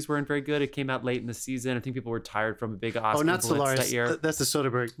the reviews weren't very good. It came out late in the season. I think people were tired from a big Oscar Oh, not blitz Solaris. that year. That's the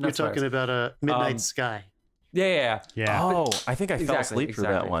Soderbergh. You're Not Solaris. talking about Midnight Sky. Yeah. Oh, I think I fell Exactly, asleep for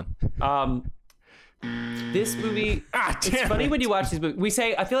that one. This movie, it's funny when you watch these movies.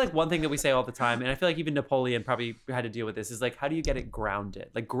 I feel like one thing that we say all the time, and I feel like even Napoleon probably had to deal with this, is like, how do you get it grounded?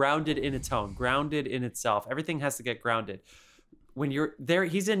 Like grounded in its own, grounded in itself. Everything has to get grounded. When you're there,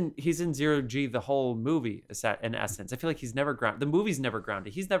 he's in 0G the whole movie, in essence. I feel like he's never grounded. The movie's never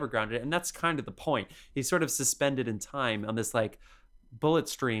grounded. He's never grounded, and that's kind of the point. He's sort of suspended in time on this like bullet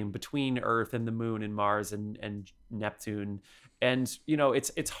stream between Earth and the Moon and Mars and Neptune. And you know,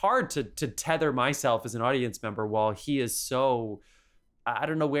 it's hard to tether myself as an audience member while he is so, I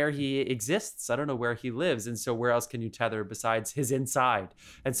don't know where he exists. I don't know where he lives. And so where else can you tether besides his inside?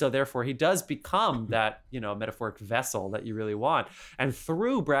 And so therefore he does become that, you know, metaphoric vessel that you really want. And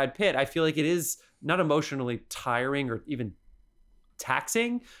through Brad Pitt, I feel like it is not emotionally tiring or even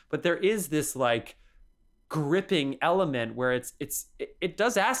taxing, but there is this like gripping element where it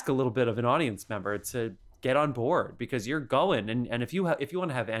does ask a little bit of an audience member to get on board, because you're going, and if you want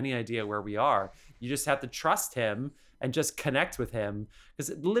to have any idea where we are, you just have to trust him and just connect with him.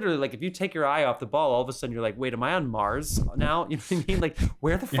 Because literally, like, if you take your eye off the ball, all of a sudden you're like, wait, am I on Mars now? You know what I mean? Like,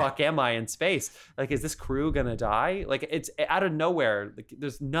 where the fuck am I in space? Like, is this crew gonna die? Like, it's out of nowhere. Like,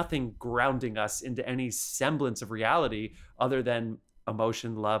 there's nothing grounding us into any semblance of reality other than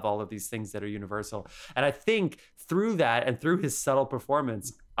emotion, love, all of these things that are universal. And I think through that and through his subtle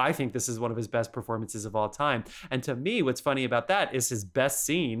performance, I think this is one of his best performances of all time. And to me, what's funny about that is his best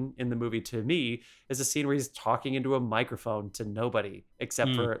scene in the movie, to me, is a scene where he's talking into a microphone to nobody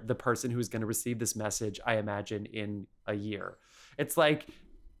except for the person who's going to receive this message, I imagine, in a year. It's like,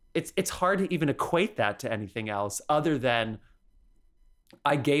 it's hard to even equate that to anything else other than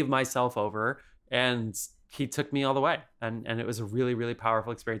I gave myself over and he took me all the way. And it was a really, really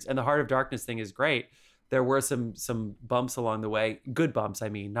powerful experience. And the Heart of Darkness thing is great. There were some bumps along the way, good bumps. I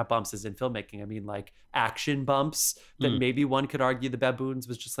mean, not bumps as in filmmaking. I mean, like action bumps that maybe one could argue the baboons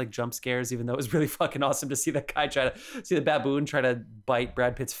was just like jump scares, even though it was really fucking awesome to see that guy see the baboon try to bite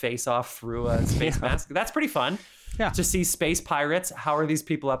Brad Pitt's face off through a space mask. That's pretty fun. Yeah. To see space pirates. How are these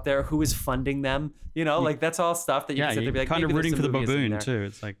people up there? Who is funding them? You know, like that's all stuff that you can sit there and be like, kind of maybe rooting there's for the some movies in baboon there. too.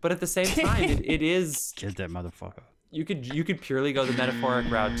 It's like, But at the same time, it is. get that motherfucker. You could purely go the metaphoric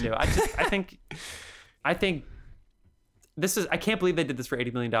route too. I think this is, I can't believe they did this for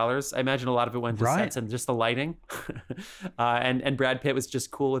 $80 million. I imagine a lot of it went to sets and just the lighting. And Brad Pitt was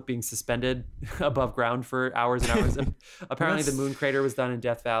just cool with being suspended above ground for hours and hours. And apparently the moon crater was done in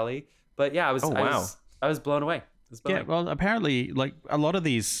Death Valley. But yeah, I was blown away. Well, apparently, like a lot of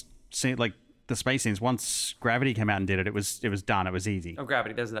these, like the space scenes, once Gravity came out and did it, it was done. It was easy. Oh,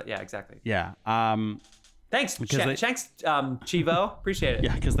 Gravity, there's that. Yeah, exactly. Yeah. Thanks, Chivo. Appreciate it.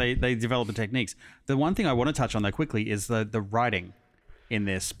 Yeah, because they develop the techniques. The one thing I want to touch on though quickly is the writing in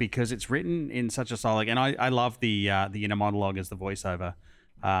this, because it's written in such a style. Like, and I love the inner monologue as the voiceover.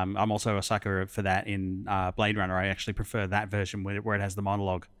 I'm also a sucker for that in Blade Runner. I actually prefer that version where it has the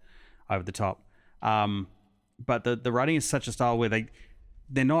monologue over the top. But the writing is such a style where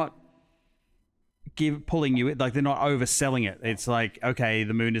they're not pulling you, like they're not overselling it. It's like, okay,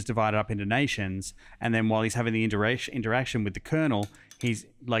 the moon is divided up into nations, and then while he's having the interaction with the colonel, he's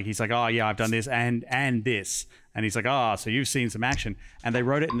like, oh yeah, I've done this and this, and he's like, oh, so you've seen some action. And they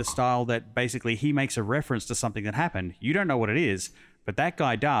wrote it in the style that basically he makes a reference to something that happened. You don't know what it is, but that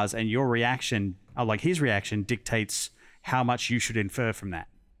guy does, and your reaction, like his reaction, dictates how much you should infer from that.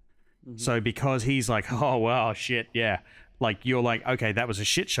 So because he's like, oh, well, shit, yeah. Like, you're like, okay, that was a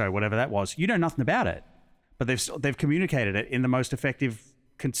shit show, whatever that was. You know nothing about it. But they've communicated it in the most effective,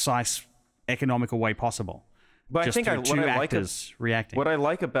 concise, economical way possible. But just I think through two actors reacting. What I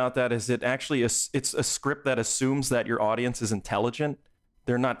like about that is it's a script that assumes that your audience is intelligent.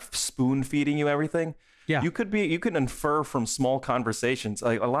 They're not spoon feeding you everything. Yeah. You could infer from small conversations.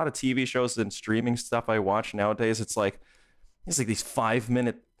 Like a lot of TV shows and streaming stuff I watch nowadays, it's like these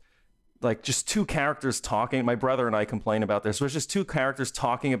 5-minute, like just two characters talking. My brother and I complain about this. There's just two characters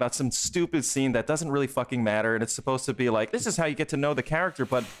talking about some stupid scene that doesn't really fucking matter. And it's supposed to be like, this is how you get to know the character.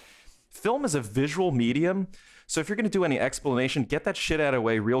 But film is a visual medium. So if you're going to do any explanation, get that shit out of the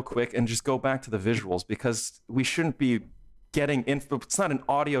way real quick and just go back to the visuals, because we shouldn't be getting info. It's not an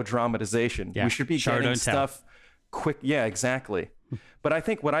audio dramatization. Yeah. We should be getting stuff quick. Yeah, exactly. But I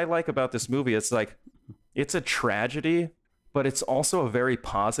think what I like about this movie, it's like, it's a tragedy, but it's also a very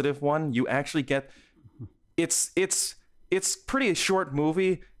positive one. You actually get, it's pretty short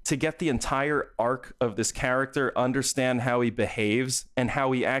movie to get the entire arc of this character, understand how he behaves and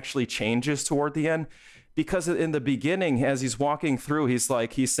how he actually changes toward the end. because in the beginning, as he's walking through, he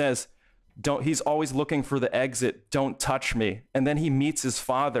says, he's always looking for the exit. Don't touch me. And then he meets his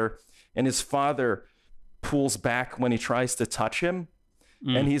father, and his father pulls back when he tries to touch him.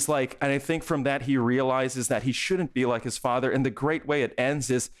 And he's like, and I think from that, he realizes that he shouldn't be like his father. And the way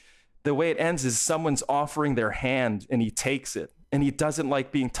it ends is someone's offering their hand and he takes it, and he doesn't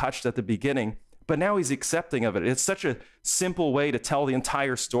like being touched at the beginning, but now he's accepting of it. It's such a simple way to tell the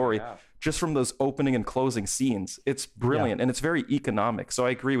entire story just from those opening and closing scenes. It's brilliant, and it's very economic. So I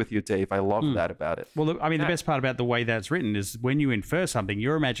agree with you, Dave. I love that about it. Well, I mean, the best part about the way that's written is when you infer something,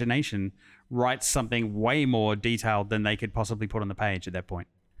 your imagination writes something way more detailed than they could possibly put on the page at that point.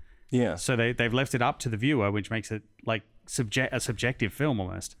 Yeah. So they've left it up to the viewer, which makes it like a subjective film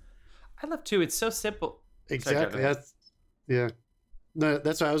almost. I love too. It's so simple. Exactly. No,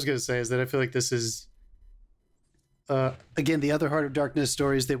 that's what I was going to say, is that I feel like this is, again, the other Heart of Darkness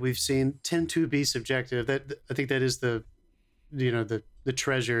stories that we've seen tend to be subjective. I think that is the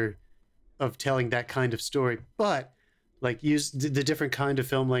treasure of telling that kind of story. But like, use the different kind of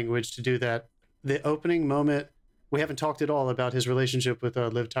film language to do that. The opening moment, we haven't talked at all about his relationship with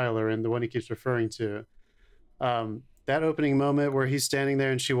Liv Tyler and the one he keeps referring to. That opening moment where he's standing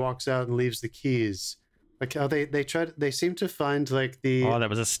there and she walks out and leaves the keys. Like how they seem to find like the... Oh, that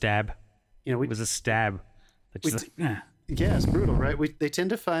was a stab. You know, it was a stab. Yeah, it's brutal, right? They tend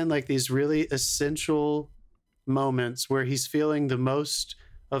to find like these really essential moments where he's feeling the most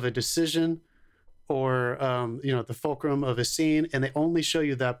of a decision or, the fulcrum of a scene, and they only show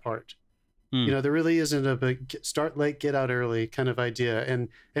you that part. There really isn't a big start late, get out early kind of idea. And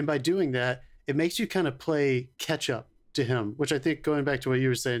by doing that, it makes you kind of play catch up to him, which I think, going back to what you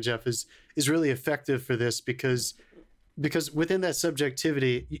were saying, Jeff, is really effective for this because within that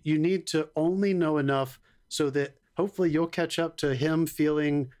subjectivity, you need to only know enough so that hopefully you'll catch up to him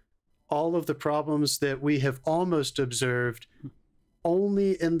feeling all of the problems that we have almost observed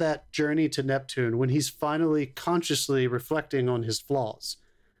only in that journey to Neptune, when he's finally consciously reflecting on his flaws.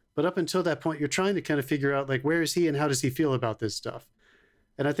 But up until that point, you're trying to kind of figure out, like, where is he and how does he feel about this stuff?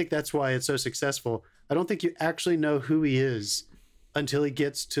 And I think that's why it's so successful. I don't think you actually know who he is until he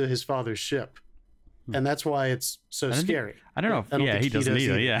gets to his father's ship. And that's why it's so scary. I don't know if he doesn't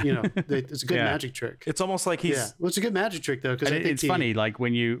either. Yeah. It's a good magic trick. It's almost like he's... Yeah. Well, it's a good magic trick, though. Because it's funny, like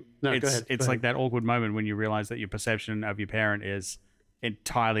when you... No, it's go ahead. It's like that awkward moment when you realize that your perception of your parent is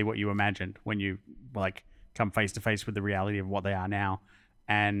entirely what you imagined when you like come face to face with the reality of what they are now.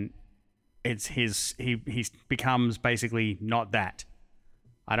 And it's he becomes basically not that.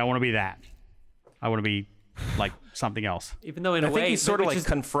 I don't want to be that. I want to be like something else. Even though in a way, I think he's sort of like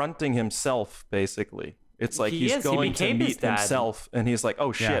confronting himself, basically. It's like he's going to meet himself, and he's like,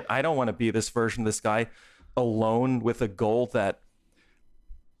 oh shit, I don't want to be this version of this guy alone with a goal that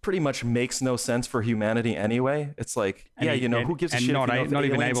pretty much makes no sense for humanity anyway. It's like, who gives a shit if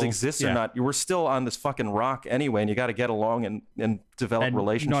aliens exist or not? We're still on this fucking rock anyway, and you got to get along and develop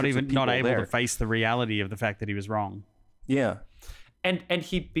relationships with people not able there. to face the reality of the fact that he was wrong. Yeah. And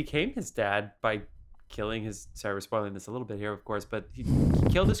he became his dad by killing his... Sorry, we're spoiling this a little bit here, of course, but he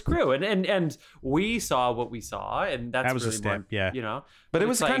killed his crew, and we saw what we saw, and that was really a step, But it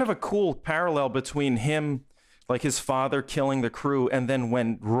was kind of a cool parallel between him, like his father killing the crew, and then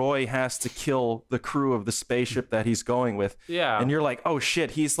when Roy has to kill the crew of the spaceship that he's going with. Yeah. And you're like, oh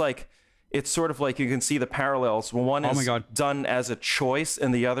shit, he's like... It's sort of like you can see the parallels. One is done as a choice,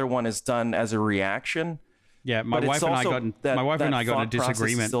 and the other one is done as a reation. Yeah, my wife and I got in a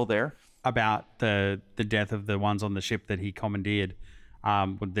disagreement still there about the death of the ones on the ship that he commandeered,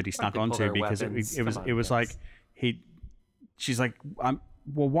 that he snuck onto, because it was like she's like,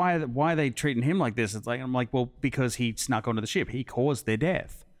 well, why are they treating him like this? It's like, I'm like, well, because he snuck onto the ship, he caused their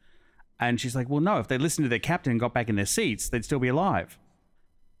death. And she's like, well, no, if they listened to their captain and got back in their seats, they'd still be alive.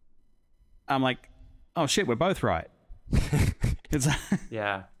 I'm like, oh shit, we're both right.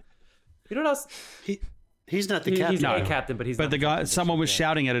 Yeah. You know what else? He's not the captain. He's not a captain, but he's. But not someone was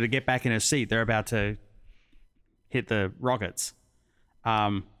shouting at her to get back in her seat. They're about to hit the rockets.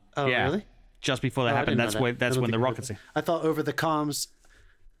 Really? Just before that happened, that's when the rockets. I thought over the comms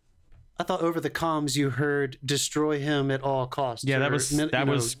you heard "destroy him at all costs." Yeah, that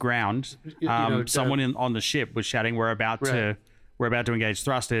was ground. Someone on the ship was shouting, "We're about to engage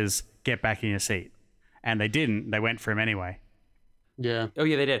thrusters. Get back in your seat," and they didn't. They went for him anyway. Yeah. Oh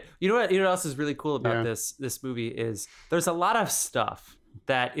yeah, they did. You know what else is really cool about this movie is there's a lot of stuff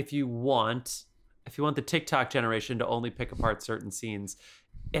that if you want the TikTok generation to only pick apart certain scenes,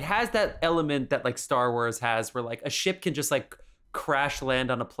 it has that element that like Star Wars has, where like a ship can just like crash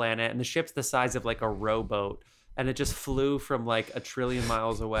land on a planet, and the ship's the size of like a rowboat. and it just flew from like 1 trillion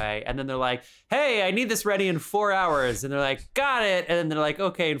miles away. And then they're like, hey, I need this ready in 4 hours. And they're like, got it. And then they're like,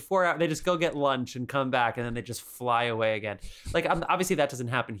 okay, in 4 hours, they just go get lunch and come back. And then they just fly away again. Like, obviously that doesn't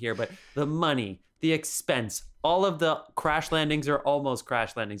happen here, but the money, the expense, all of the crash landings or almost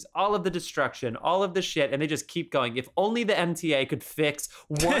crash landings, all of the destruction, all of the shit, and they just keep going. If only the MTA could fix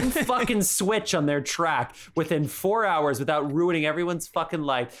one fucking switch on their track within 4 hours without ruining everyone's fucking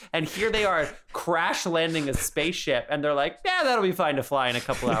life. And here they are crash landing a spaceship, and they're like, yeah, that'll be fine to fly in a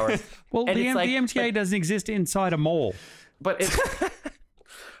couple hours. Well, and the MTA doesn't exist inside a mall. But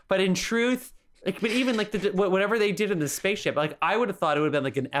but in truth, like, but even like whatever they did in the spaceship, like I would have thought it would have been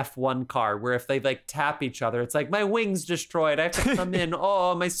like an F1 car where if they like tap each other, it's like my wing's destroyed. I have to come in.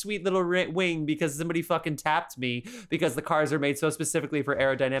 Oh, my sweet little wing because somebody fucking tapped me because the cars are made so specifically for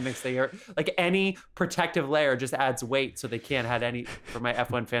aerodynamics. They are like any protective layer just adds weight, so they can't have any. For my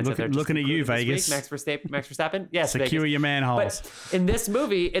F1 fans out there, looking at you, Vegas. Max Verstappen. Yes, secure Vegas. your manholes. But in this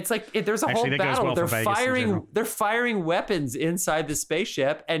movie, it's like there's a Actually, whole that goes battle. well for Vegas They're firing weapons inside the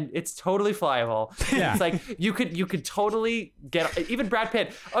spaceship, and it's totally flyable. Yeah. It's like you could totally get even Brad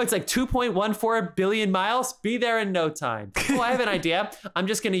Pitt. Oh, it's like 2.14 billion miles. Be there in no time. Oh, I have an idea. I'm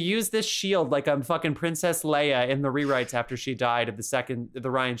just gonna use this shield like I'm fucking Princess Leia in the rewrites after she died of the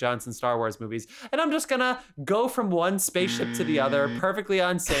Rian Johnson Star Wars movies, and I'm just gonna go from one spaceship to the other perfectly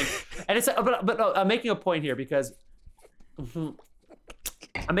on sync. And it's but no, I'm making a point here because. I'm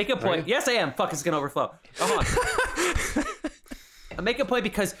making a point. Yes, I am. Fuck, it's gonna overflow. I'm making a point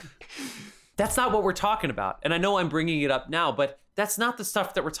because that's not what we're talking about. And I know I'm bringing it up now, but that's not the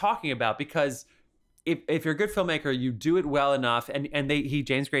stuff that we're talking about because if you're a good filmmaker, you do it well enough. And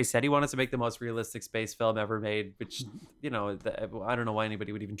James Gray said he wanted to make the most realistic space film ever made, which, you know, I don't know why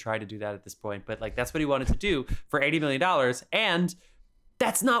anybody would even try to do that at this point, but like that's what he wanted to do for $80 million. And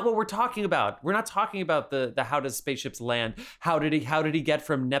that's not what we're talking about. We're not talking about the how does spaceships land? How did he get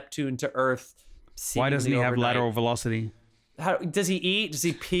from Neptune to Earth? Why doesn't he have overnight? lateral velocity? How does he eat? Does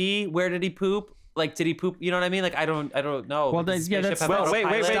he pee? Where did he poop? Like, did he poop? You know what I mean? Like, I don't know. Well, that's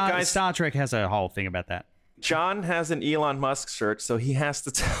wait, guys. Star Trek has a whole thing about that. John has an Elon Musk shirt, so he has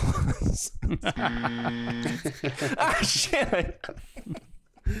to tell us. Shit.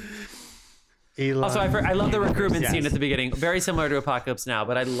 Elon. Also, I love the recruitment scene at the beginning. Very similar to Apocalypse Now,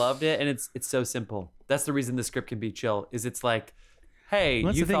 but I loved it, and it's so simple. That's the reason the script can be chill. Is it's like, hey,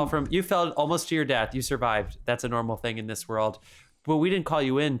 Well, you fell almost to your death. You survived. That's a normal thing in this world. But we didn't call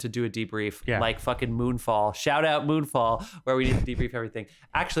you in to do a debrief like fucking Moonfall. Shout out Moonfall, where we need to debrief everything.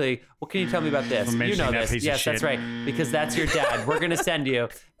 Actually, what can you tell me about this? You know this. Yes, that's right. Because that's your dad. We're going to send you.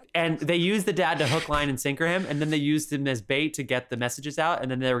 And they used the dad to hook, line, and sinker him. And then they used him as bait to get the messages out. And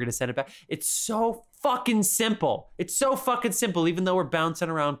then they were going to send it back. It's so fucking simple. It's so fucking simple, even though we're bouncing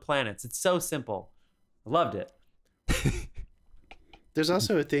around planets. It's so simple. I loved it. There's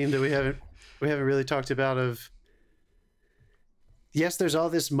also a theme that we haven't really talked about of, yes, there's all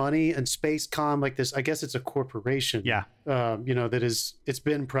this money and space com like this. I guess it's a corporation. Yeah. It's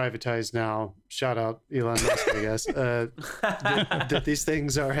been privatized now. Shout out Elon Musk, I guess. That these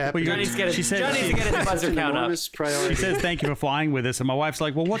things are happening. Johnny needs to get his buzzer count up. Priority. She says, thank you for flying with us. And my wife's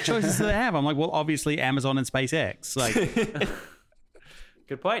like, well, what choices do they have? I'm like, well, obviously Amazon and SpaceX. Like,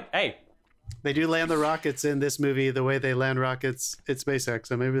 good point. Hey. They do land the rockets in this movie the way they land rockets at SpaceX,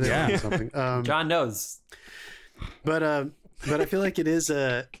 so maybe they're doing something. John knows. But I feel like it is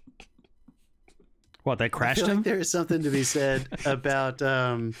a. what, they crashed I feel him? like there is something to be said about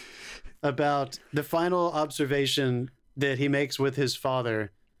the final observation that he makes with his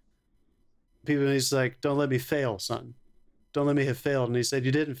father. He's like, "Don't let me fail, son. Don't let me have failed." And he said,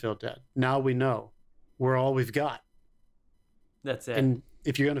 "You didn't fail, Dad. Now we know. We're all we've got. That's it." And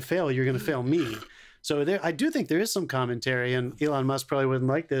if you're going to fail, you're going to fail me." So I do think there is some commentary, and Elon Musk probably wouldn't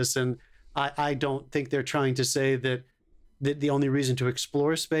like this. And I don't think they're trying to say that the only reason to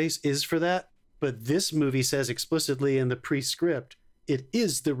explore space is for that. But this movie says explicitly in the pre-script, it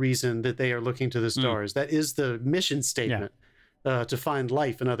is the reason that they are looking to the stars. That is the mission statement, to find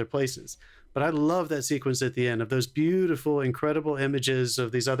life in other places. But I love that sequence at the end of those beautiful, incredible images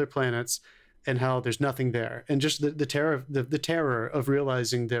of these other planets and how there's nothing there. And just the terror of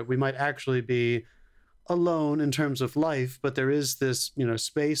realizing that we might actually be alone in terms of life, but there is this,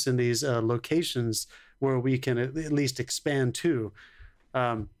 space in these locations where we can at least expand to.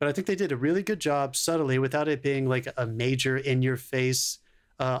 But I think they did a really good job subtly without it being like a major in-your-face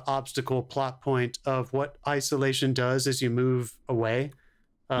obstacle plot point of what isolation does as you move away.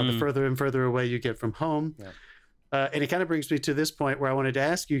 The further and further away you get from home. Yeah. And it kind of brings me to this point where I wanted to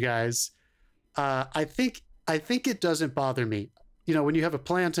ask you guys, I think it doesn't bother me. when you have a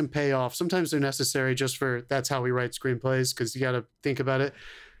plant and payoff, sometimes they're necessary just for that's how we write screenplays, because you got to think about it.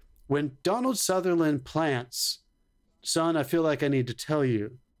 When Donald Sutherland plants, son, I feel like I need to tell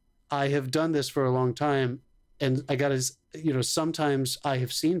you, I have done this for a long time. And I got to, sometimes I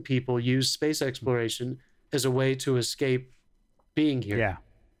have seen people use space exploration as a way to escape being here. Yeah.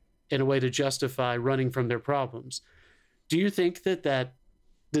 In a way to justify running from their problems. Do you think did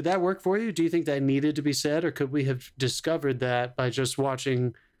that work for you? Do you think that needed to be said, or could we have discovered that by just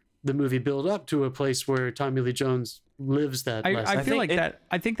watching the movie build up to a place where Tommy Lee Jones lives that lesson?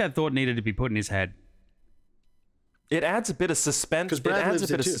 I think that thought needed to be put in his head. It adds a bit of suspense. It adds a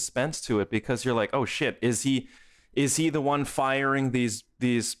bit of suspense to it, because you're like, oh shit, is he the one firing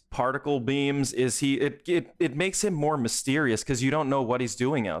these particle beams? Is he? It makes him more mysterious, because you don't know what he's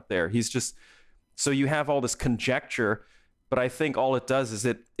doing out there. He's just, so you have all this conjecture, but I think all it does is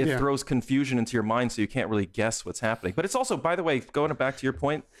it throws confusion into your mind, so you can't really guess what's happening. But it's also, by the way, going back to your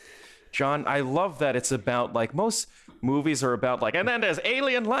point, John, I love that it's about, like, most movies are about, like, and then there's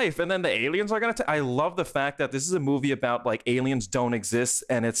alien life, and then the aliens are gonna I love the fact that this is a movie about, like, aliens don't exist,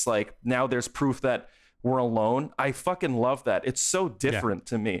 and it's like, now there's proof that we're alone. I fucking love that. It's so different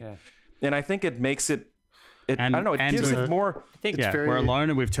to me. Yeah. And I think it makes it I don't know, it gives it more. I think we're alone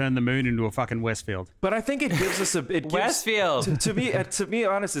and we've turned the moon into a fucking Westfield. But I think it gives us Westfield. To be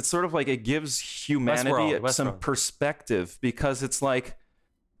honest, it's sort of like it gives humanity some perspective, because it's like,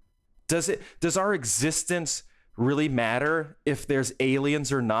 does our existence really matter if there's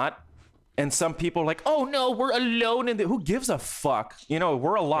aliens or not? And some people are like, oh no, we're alone, and who gives a fuck?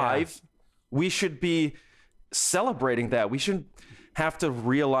 We're alive. Yeah. We should be celebrating that. We shouldn't have to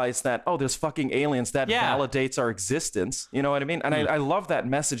realize that, oh, there's fucking aliens. That validates our existence. You know what I mean? And I love that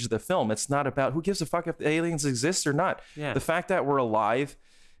message of the film. It's not about who gives a fuck if the aliens exist or not. Yeah. The fact that we're alive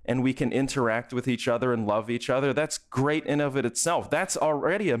and we can interact with each other and love each other, that's great in of it itself. That's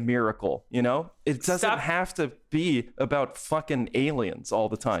already a miracle, It doesn't have to be about fucking aliens all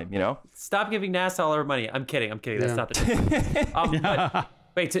the time, Stop giving NASA all our money. I'm kidding. That's not the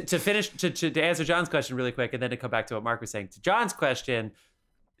but wait, to finish, to answer John's question really quick, and then to come back to what Mark was saying. To John's question,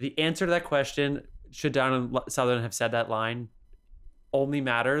 the answer to that question, should Donald Sutherland have said that line, only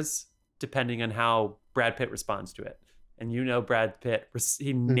matters depending on how Brad Pitt responds to it. And Brad Pitt,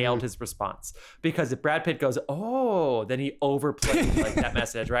 he nailed his response. Because if Brad Pitt goes, oh, then he overplayed like that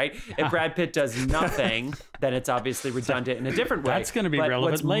message, right? If Brad Pitt does nothing, then it's obviously redundant in a different way. That's going to be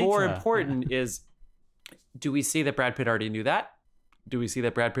relevant what's later. More important is, do we see that Brad Pitt already knew that? Do we see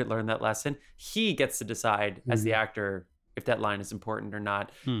that Brad Pitt learned that lesson? He gets to decide as the actor if that line is important or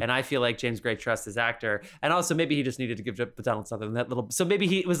not. And I feel like James Gray trusts his actor. And also maybe he just needed to give Donald Sutherland that little... So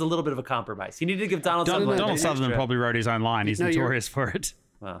maybe it was a little bit of a compromise. He needed to give Donald Sutherland probably wrote his own line. He's notorious for it.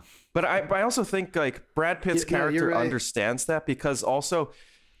 Wow. But I also think, like, Brad Pitt's character understands that, because also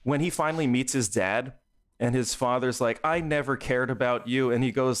when he finally meets his dad and his father's like, I never cared about you. And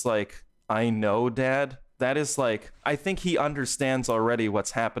he goes like, I know, Dad. That is like, I think he understands already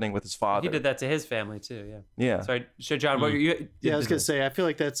what's happening with his father. He did that to his family too, yeah. Yeah. Sorry, John, what you... Yeah, I was going to say, I feel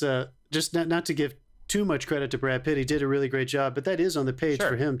like that's just not to give too much credit to Brad Pitt. He did a really great job, but that is on the page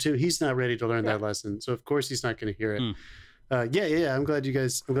for him too. He's not ready to learn that lesson. So of course he's not going to hear it. Yeah. I'm glad you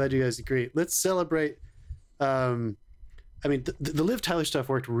guys agree. Let's celebrate. I mean, the Liv Tyler stuff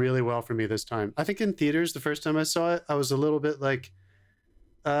worked really well for me this time. I think in theaters, the first time I saw it, I was a little bit like,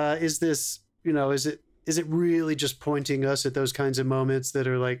 is it really just pointing us at those kinds of moments that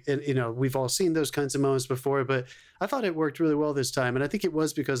are like, and we've all seen those kinds of moments before, but I thought it worked really well this time. And I think it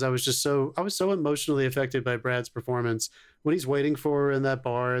was because I was so emotionally affected by Brad's performance when he's waiting for her in that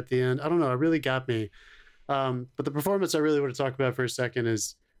bar at the end. I don't know. It really got me. But the performance I really want to talk about for a second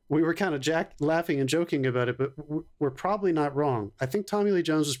is, we were kind of laughing and joking about it, but we're probably not wrong. I think Tommy Lee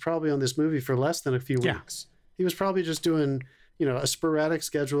Jones was probably on this movie for less than a few weeks. He was probably just doing, a sporadic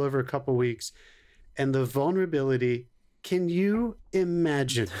schedule over a couple weeks. And the vulnerability, can you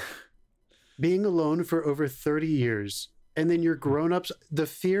imagine being alone for over 30 years and then your grown-ups, the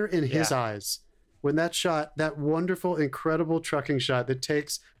fear in his eyes when that shot, that wonderful, incredible trucking shot that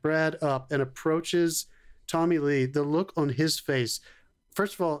takes Brad up and approaches Tommy Lee, the look on his face.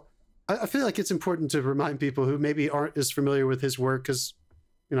 First of all, I feel like it's important to remind people who maybe aren't as familiar with his work, because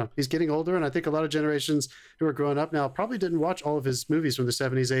he's getting older, and I think a lot of generations who are growing up now probably didn't watch all of his movies from the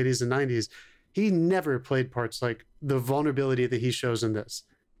 70s, 80s, and 90s. He never played parts like the vulnerability that he shows in this.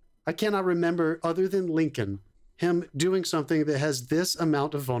 I cannot remember, other than Lincoln, him doing something that has this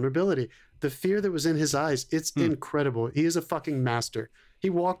amount of vulnerability. The fear that was in his eyes, it's incredible. He is a fucking master. He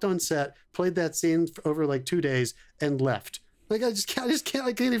walked on set, played that scene for over like 2 days, and left. Like I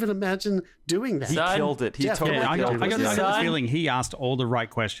can't even imagine doing that. He Son? killed it. He Yeah, totally Yeah, I killed got, it. I got the Son? feeling he asked all the right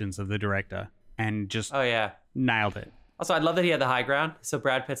questions of the director and just Oh yeah. nailed it. Also, I love that he had the high ground. So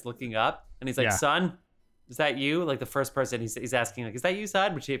Brad Pitt's looking up, and he's like, Yeah. "Son, is that you?" Like the first person he's asking, like, "Is that you,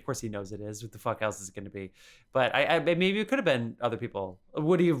 son?" Which of course he knows it is. What the fuck else is it going to be? But I maybe it could have been other people.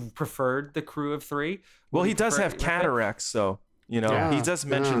 Would he have preferred the crew of three? Well, Would he does prefer- have cataracts, so you know Yeah, he does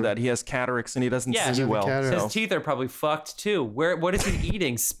mention yeah. that he has cataracts and he doesn't Yeah. see He well. has so. His teeth are probably fucked too. What is he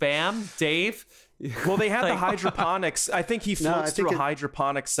eating? Spam, Dave? Well, they had the Like- hydroponics. I think he No, I floats think through a it-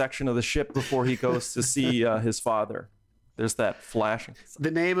 hydroponics section of the ship before he goes to see his father. There's that flashing. The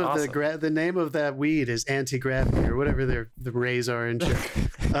name of Awesome. the name of that weed is anti-gravity or whatever the rays are and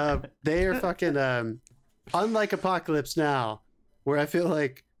shit. They are fucking unlike Apocalypse Now, where I feel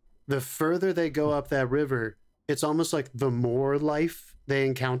like the further they go up that river, it's almost like the more life they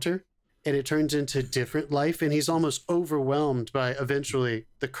encounter, and it turns into different life, and he's almost overwhelmed by eventually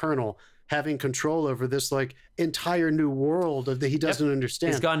the Colonel having control over this like entire new world that he doesn't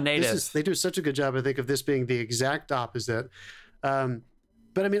understand. He's gone native. They do such a good job, I think, of this being the exact opposite.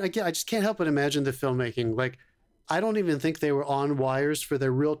 But I mean, again, I just can't help but imagine the filmmaking. Like, I don't even think they were on wires for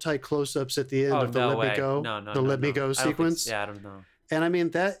their real tight close-ups at the end Oh, of the no Let way. Me Go, No, the Let Me Go I don't think- sequence. Yeah, I don't know. And I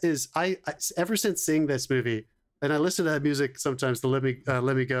mean, that is, I ever since seeing this movie, and I listen to that music sometimes, the Let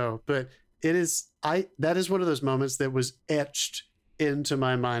Me Go, but it is, that is one of those moments that was etched into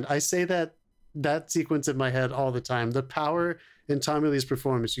my mind. I say that sequence in my head all the time. The power in Tommy Lee's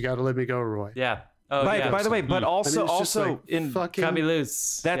performance. You got to let me go, Roy. Yeah. Oh, by, yeah. by the way, but I mean, also it's just like in fucking Cut me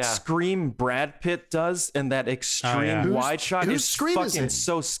loose. that yeah. scream Brad Pitt does and that extreme yeah. wide shot whose is scream is fucking it?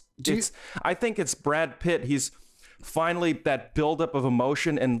 so. Do you- It's. I think it's Brad Pitt. He's finally that buildup of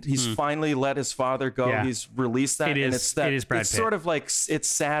emotion, and he's finally let his father go. Yeah. He's released that, It and is- it's that. it is Brad it's Pitt. sort of like it's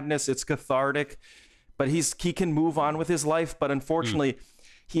sadness. It's cathartic, but he can move on with his life. But unfortunately.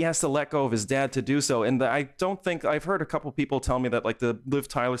 He has to let go of his dad to do so. And I don't think I've heard a couple people tell me that like the Liv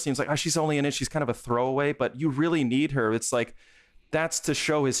Tyler seems like, oh, she's only in it. She's kind of a throwaway, but you really need her. It's like, that's to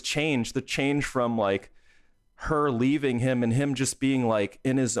show his change, the change from like her leaving him and him just being like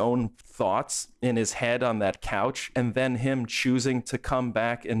in his own thoughts in his head on that couch. And then him choosing to come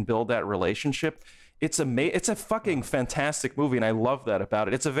back and build that relationship. It's a fucking fantastic movie. And I love that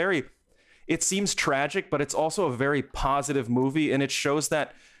about it. It seems tragic, but it's also a very positive movie, and it shows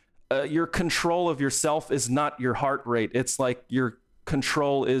that your control of yourself is not your heart rate. It's like your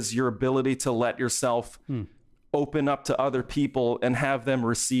control is your ability to let yourself open up to other people and have them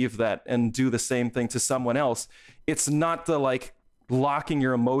receive that and do the same thing to someone else. It's not the like locking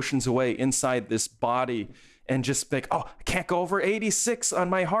your emotions away inside this body and just like, oh, I can't go over 86 on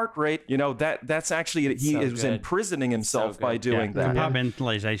my heart rate. You know, that's actually, he So is good. imprisoning himself So by good. doing that.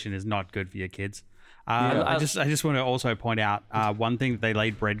 Compartmentalization is not good for your kids. Yeah. I just want to also point out one thing that they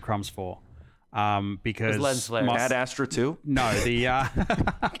laid breadcrumbs for, because lens flares. Ad Astra too? no,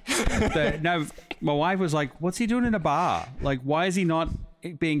 no, my wife was like, "What's he doing in a bar? Like, why is he not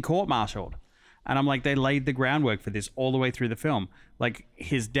being court-martialed?" And I'm like, they laid the groundwork for this all the way through the film. Like,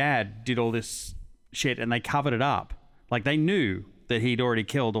 his dad did all this shit, and they covered it up. Like, they knew that he'd already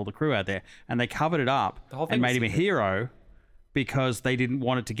killed all the crew out there, and they covered it up whole thing and was made him a secret. hero because they didn't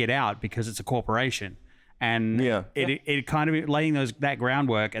want it to get out because it's a corporation. And Yeah. it kind of laying that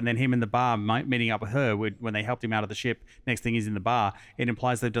groundwork, and then him in the bar meeting up with her when they helped him out of the ship. Next thing he's in the bar. It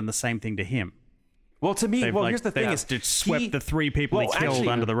implies they've done the same thing to him. Well, to me, They've here's the thing is just swept he- the three people well, he killed actually,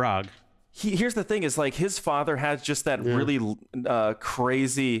 under the rug. here's the thing is like his father has just that really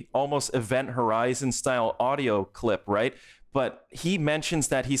crazy, almost Event Horizon style audio clip, right? But he mentions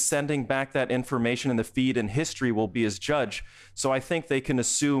that he's sending back that information in the feed, and history will be his judge. So I think they can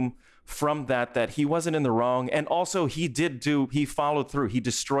assume from that he wasn't in the wrong, and also he followed through. He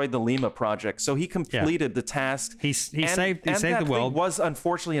destroyed the Lima project, so he completed the task. He saved that the world. thing was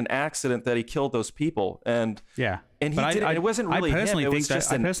unfortunately an accident that he killed those people, and Yeah, and he But did. It wasn't really I personally him. It think was that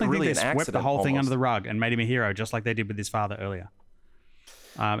just I an, personally really think they an swept the accident whole thing almost. under the rug and made him a hero, just like they did with his father earlier.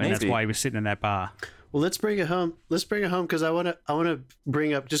 And that's Maybe. why he was sitting in that bar. Well, let's bring it home. Let's bring it home because I want to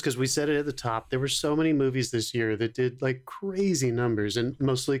bring up, just because we said it at the top, there were so many movies this year that did like crazy numbers, and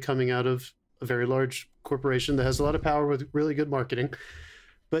mostly coming out of a very large corporation that has a lot of power with really good marketing.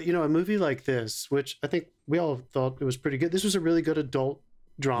 But you know, a movie like this, which I think we all thought it was pretty good. This was a really good adult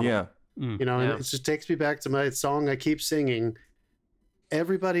drama. Yeah. You know, Yeah. and it just takes me back to my song I keep singing.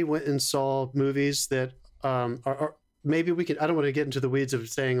 Everybody went and saw movies that are maybe we could, I don't want to get into the weeds of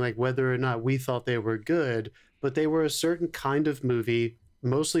saying like whether or not we thought they were good, but they were a certain kind of movie,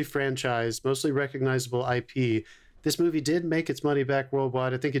 mostly franchise, mostly recognizable IP. This movie did make its money back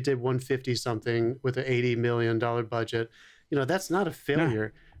worldwide. I think it did 150 something with an $80 million budget. that's not a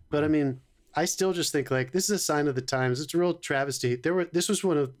failure. But I mean, I still just think like this is a sign of the times. It's a real travesty. This was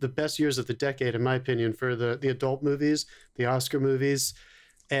one of the best years of the decade, in my opinion, for the adult movies, the Oscar movies,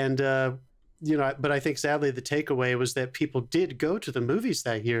 and but I think sadly the takeaway was that people did go to the movies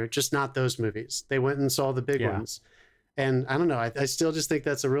that year, just not those movies. They went and saw the big ones. And I don't know. I still just think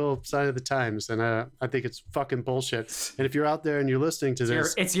that's a real sign of the times, and I think it's fucking bullshit. And if you're out there and you're listening to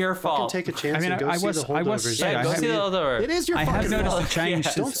this, it's your fault. Take a chance and go see the holdovers. I was go see the holdover. It is your I fucking have noticed fault. a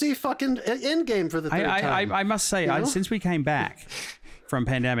change. Don't see fucking Endgame for the third time. I must say, since we came back from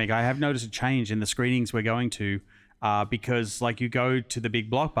pandemic, I have noticed a change in the screenings we're going to, because like you go to the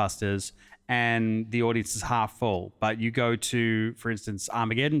big blockbusters and the audience is half full, but you go to, for instance,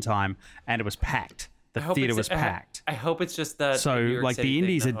 Armageddon time and it was packed. The theater was packed. I hope it's just the so New York like City the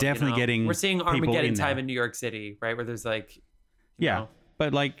indies thing, are definitely getting. We're seeing people Armageddon in time there. in New York City, right? Where there's like, you know.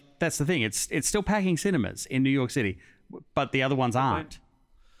 But like that's the thing. It's still packing cinemas in New York City, but the other ones aren't.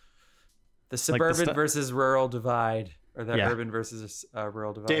 The suburban versus rural divide, or the urban versus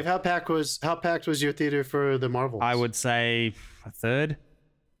rural divide. Dave, how packed was your theater for the Marvels? I would say a third.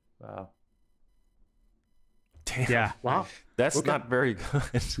 Wow. Damn. Yeah. Wow. That's not very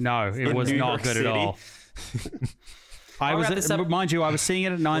good. No, it was New not York good City. at all. I wrap this was, up. mind you, I was seeing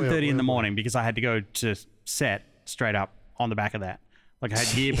it at 9:30 in the boy. morning because I had to go to set straight up on the back of that. Like I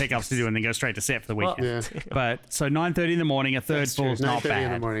had gear pickups to do and then go straight to set for the weekend. Yeah. But so 9:30 in the morning, a third That's full true. is not 9:30 in the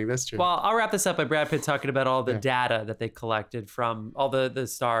bad. morning. That's true. Well, I'll wrap this up by Brad Pitt talking about all the data that they collected from all the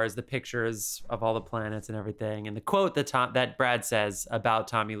stars, the pictures of all the planets and everything, and the quote that Brad says about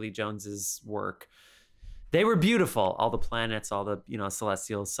Tommy Lee Jones's work. They were beautiful, all the planets, all the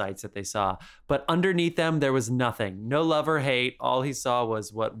celestial sights that they saw. But underneath them, there was nothing. No love or hate. All he saw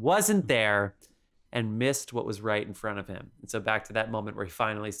was what wasn't there and missed what was right in front of him. And so back to that moment where he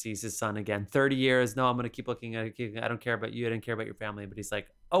finally sees his son again. 30 years, no, I'm going to keep looking at it. I don't care about you. I didn't care about your family. But he's like,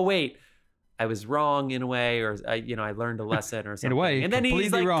 oh, wait, I was wrong in a way, or I learned a lesson or something. In a way, and then he's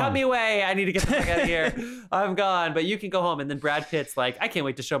completely like, wrong. cut me away. I need to get the fuck out of here. I'm gone, but you can go home. And then Brad Pitt's like, I can't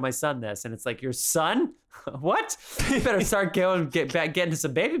wait to show my son this. And it's like, your son? What? You better start get into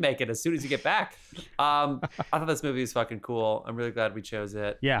some baby making as soon as you get back. I thought this movie was fucking cool. I'm really glad we chose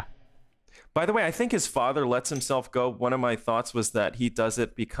it. Yeah. By the way, I think his father lets himself go. One of my thoughts was that he does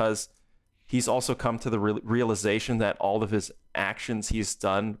it because he's also come to the realization that all of his actions he's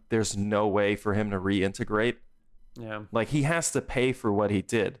done, there's no way for him to reintegrate. Yeah. Like he has to pay for what he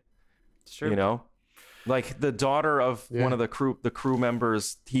did. It's true. Like the daughter of one of the crew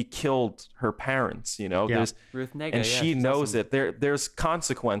members, he killed her parents, There's, Ruth Negga, and she she's knows awesome. it. There's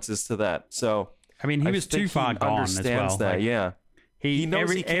consequences to that. So I mean, he was think too far he gone as understands well. that, Like, yeah. He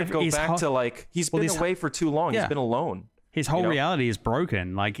knows he can't go back to like he's been away for too long. Yeah. He's been alone. his whole reality is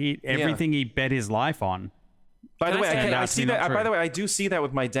broken. Like everything he bet his life on. By the Can I way, say I that? see Not that. true. By the way, I do see that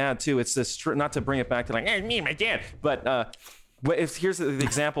with my dad too. It's this not to bring it back to like me and my dad, but here's the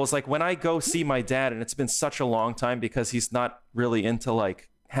example. It's like when I go see my dad, and it's been such a long time because he's not really into like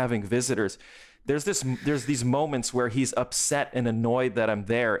having visitors. There's these moments where he's upset and annoyed that I'm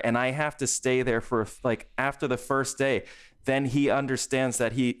there, and I have to stay there for like after the first day. Then he understands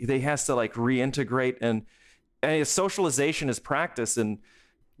that he has to like reintegrate, and socialization is practice. And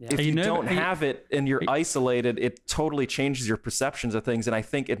if you don't have it and you're isolated, it totally changes your perceptions of things. And I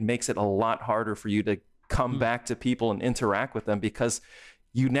think it makes it a lot harder for you to come back to people and interact with them because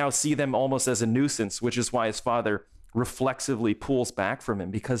you now see them almost as a nuisance, which is why his father reflexively pulls back from him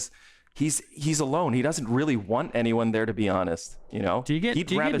because he's alone. He doesn't really want anyone there, to be honest. You know, Do you get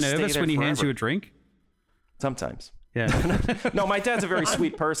nervous when he hands you a drink? Sometimes. Yeah. No, my dad's a very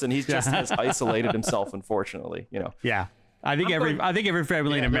sweet person. He just has isolated himself, unfortunately. You know. Yeah. I think every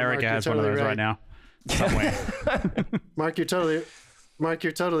family in America Mark, has you're one of totally those right right. now. Somewhere. Mark,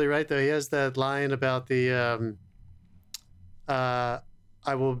 you're totally right though. He has that line about the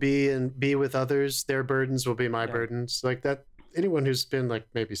I will be with others, their burdens will be my burdens. Like that, anyone who's been like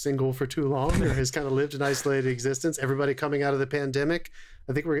maybe single for too long or has kind of lived an isolated existence, everybody coming out of the pandemic,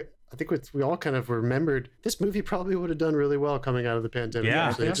 I think we all kind of remembered this movie probably would have done really well coming out of the pandemic. Yeah.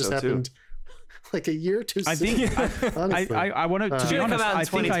 Actually. It just happened like a year too I soon. think honestly. I want to be Should've come honest. out in I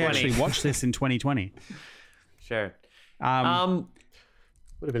think I 2020. actually watched this in 2020. Sure. would have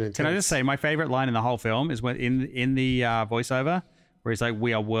been intense. Can I just say my favorite line in the whole film is when in the voiceover where he's like,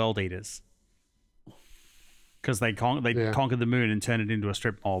 "We are world eaters," because they conquered the moon and turned it into a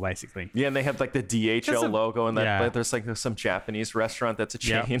strip mall, basically. Yeah, and they have like the DHL logo, and that Yeah. there's like some Japanese restaurant that's a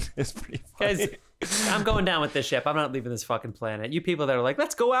chain. Yep. It's pretty funny. Guys, I'm going down with this ship. I'm not leaving this fucking planet. You people that are like,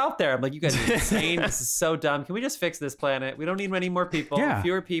 let's go out there. I'm like, you guys are insane. This is so dumb. Can we just fix this planet? We don't need many more people,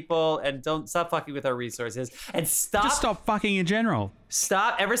 fewer people, and don't stop fucking with our resources. And Just stop fucking in general.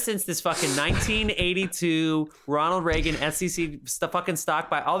 Stop. Ever since this fucking 1982 Ronald Reagan SEC fucking stock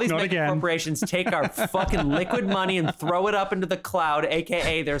by all these mega corporations take our fucking liquid money and throw it up into the cloud,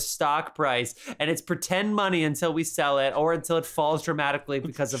 aka their stock price, and it's pretend money until we sell it or until it falls dramatically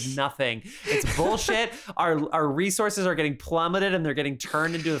because of nothing. It's bullshit. Our resources are getting plummeted and they're getting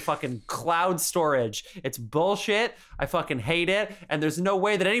turned into a fucking cloud storage. It's bullshit. I fucking hate it. And there's no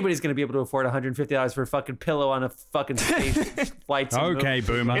way that anybody's going to be able to afford $150 for a fucking pillow on a fucking space flight. Okay,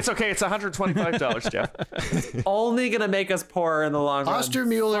 boomer. It's okay. It's $125, Jeff. Only gonna make us poorer in the long run.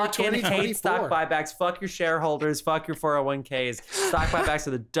 Ostermuller Fucking 2024. hate stock buybacks. Fuck your shareholders. Fuck your 401ks. Stock buybacks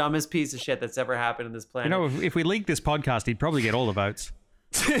are the dumbest piece of shit that's ever happened in this planet. You know, if we leaked this podcast, he'd probably get all the votes.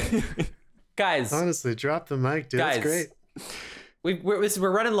 Guys, Honestly, drop the mic, dude. That's great.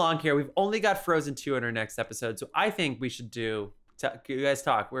 We're running long here. We've only got Frozen 2 in our next episode, so I think we should do. You guys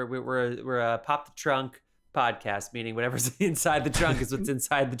talk. We're a pop the trunk podcast, meaning whatever's inside the trunk is what's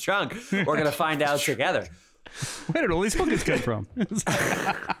inside the trunk. We're gonna find out together. Where did all these fuckers come from?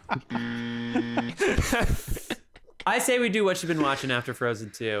 I say we do what you've been watching after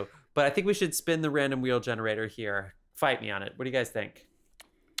Frozen 2, but I think we should spin the random wheel generator here. Fight me on it. What do you guys think?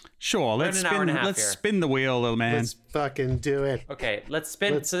 Sure, let's spin the wheel, little man. Let's fucking do it. Okay, let's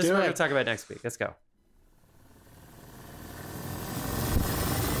spin. Let's so this is do what we're it. gonna talk about next week. Let's go.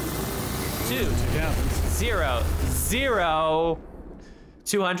 2 0 0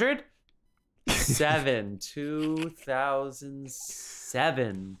 200 7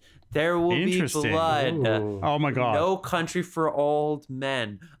 2007. There will be Interesting. blood. Oh my god. No Country for Old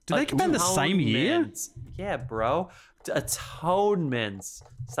Men. Did they come out in the same year? Atonement. Yeah, bro. Atonement.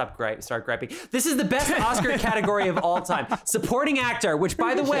 Start griping. This is the best Oscar category of all time. Supporting actor, which,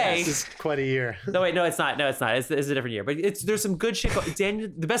 by the way, This is quite a year. no, wait, no, it's not. No, it's not. It's a different year. But there's some good shit.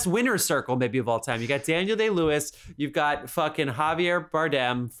 The best winner's circle, maybe, of all time. You got Daniel Day-Lewis. You've got fucking Javier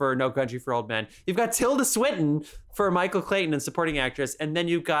Bardem for No Country for Old Men. You've got Tilda Swinton for Michael Clayton and supporting actress. And then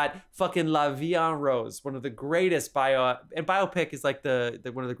you've got fucking La Vie en Rose, one of the greatest and biopic is like the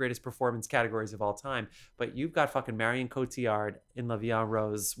one of the greatest performance categories of all time. But you've got fucking Marion Cotillard in La Vie en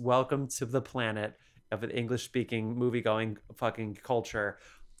Rose. Welcome to the planet of an English-speaking, movie-going fucking culture.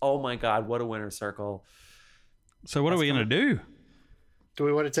 Oh my God, what a winner's circle. So what are we going to do? Do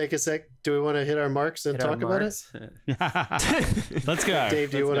we want to take a sec? Do we want to hit our marks and talk about it? Let's go.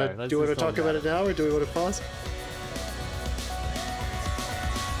 Dave, do you want to talk about it now, or do we want to pause?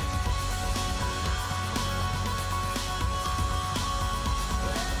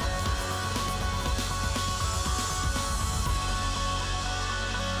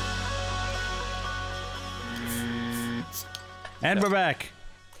 And we're back.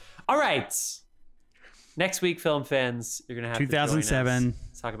 All right. Next week, film fans, you're going to have 2007. to join us.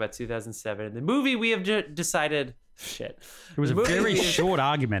 Let's talk about 2007. And the movie we have decided... Shit. It was a very short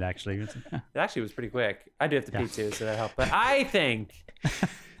argument, actually. It actually was pretty quick. I do have to pee too, so that helped. But I think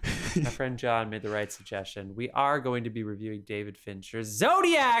my friend John made the right suggestion. We are going to be reviewing David Fincher's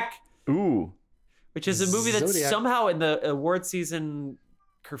Zodiac. Ooh. Which is a movie that Zodiac. somehow in the award season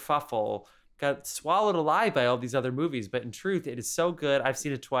kerfuffle got swallowed alive by all these other movies. But in truth, it is so good. I've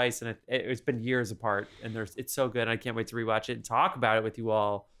seen it twice, and it's been years apart. And it's so good. And I can't wait to rewatch it and talk about it with you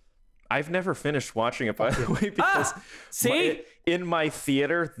all. I've never finished watching it, by the way, because see? in my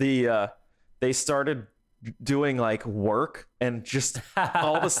theater, they started doing like work, and just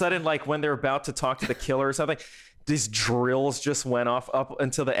all of a sudden, like when they're about to talk to the killer or something, these drills just went off up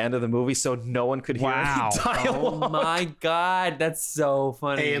until the end of the movie, so no one could hear any dialogue. Oh my God, that's so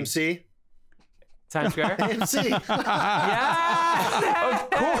funny. AMC? Times Square? AMC. Yeah! Of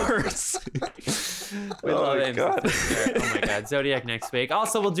course. We love my AMC. God. Oh my God, Zodiac next week.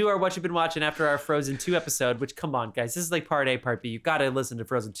 Also, we'll do our What You've Been Watching after our Frozen 2 episode, which, come on, guys, this is like part A, part B. You've got to listen to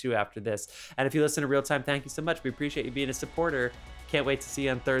Frozen 2 after this. And if you listen to real time, thank you so much. We appreciate you being a supporter. Can't wait to see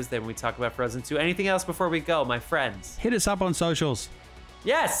you on Thursday when we talk about Frozen 2. Anything else before we go, my friends? Hit us up on socials.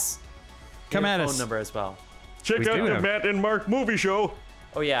 Yes! Come at phone us. number as well. Check We out do the have- Matt and Mark movie show.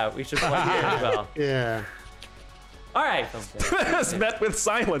 Oh yeah, we should plug it as well. Yeah. All right. It's met with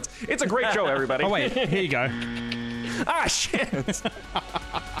silence. It's a great show, everybody. Oh, wait. Here you go. Ah, shit. The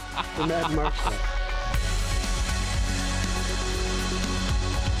Mad Mark Show.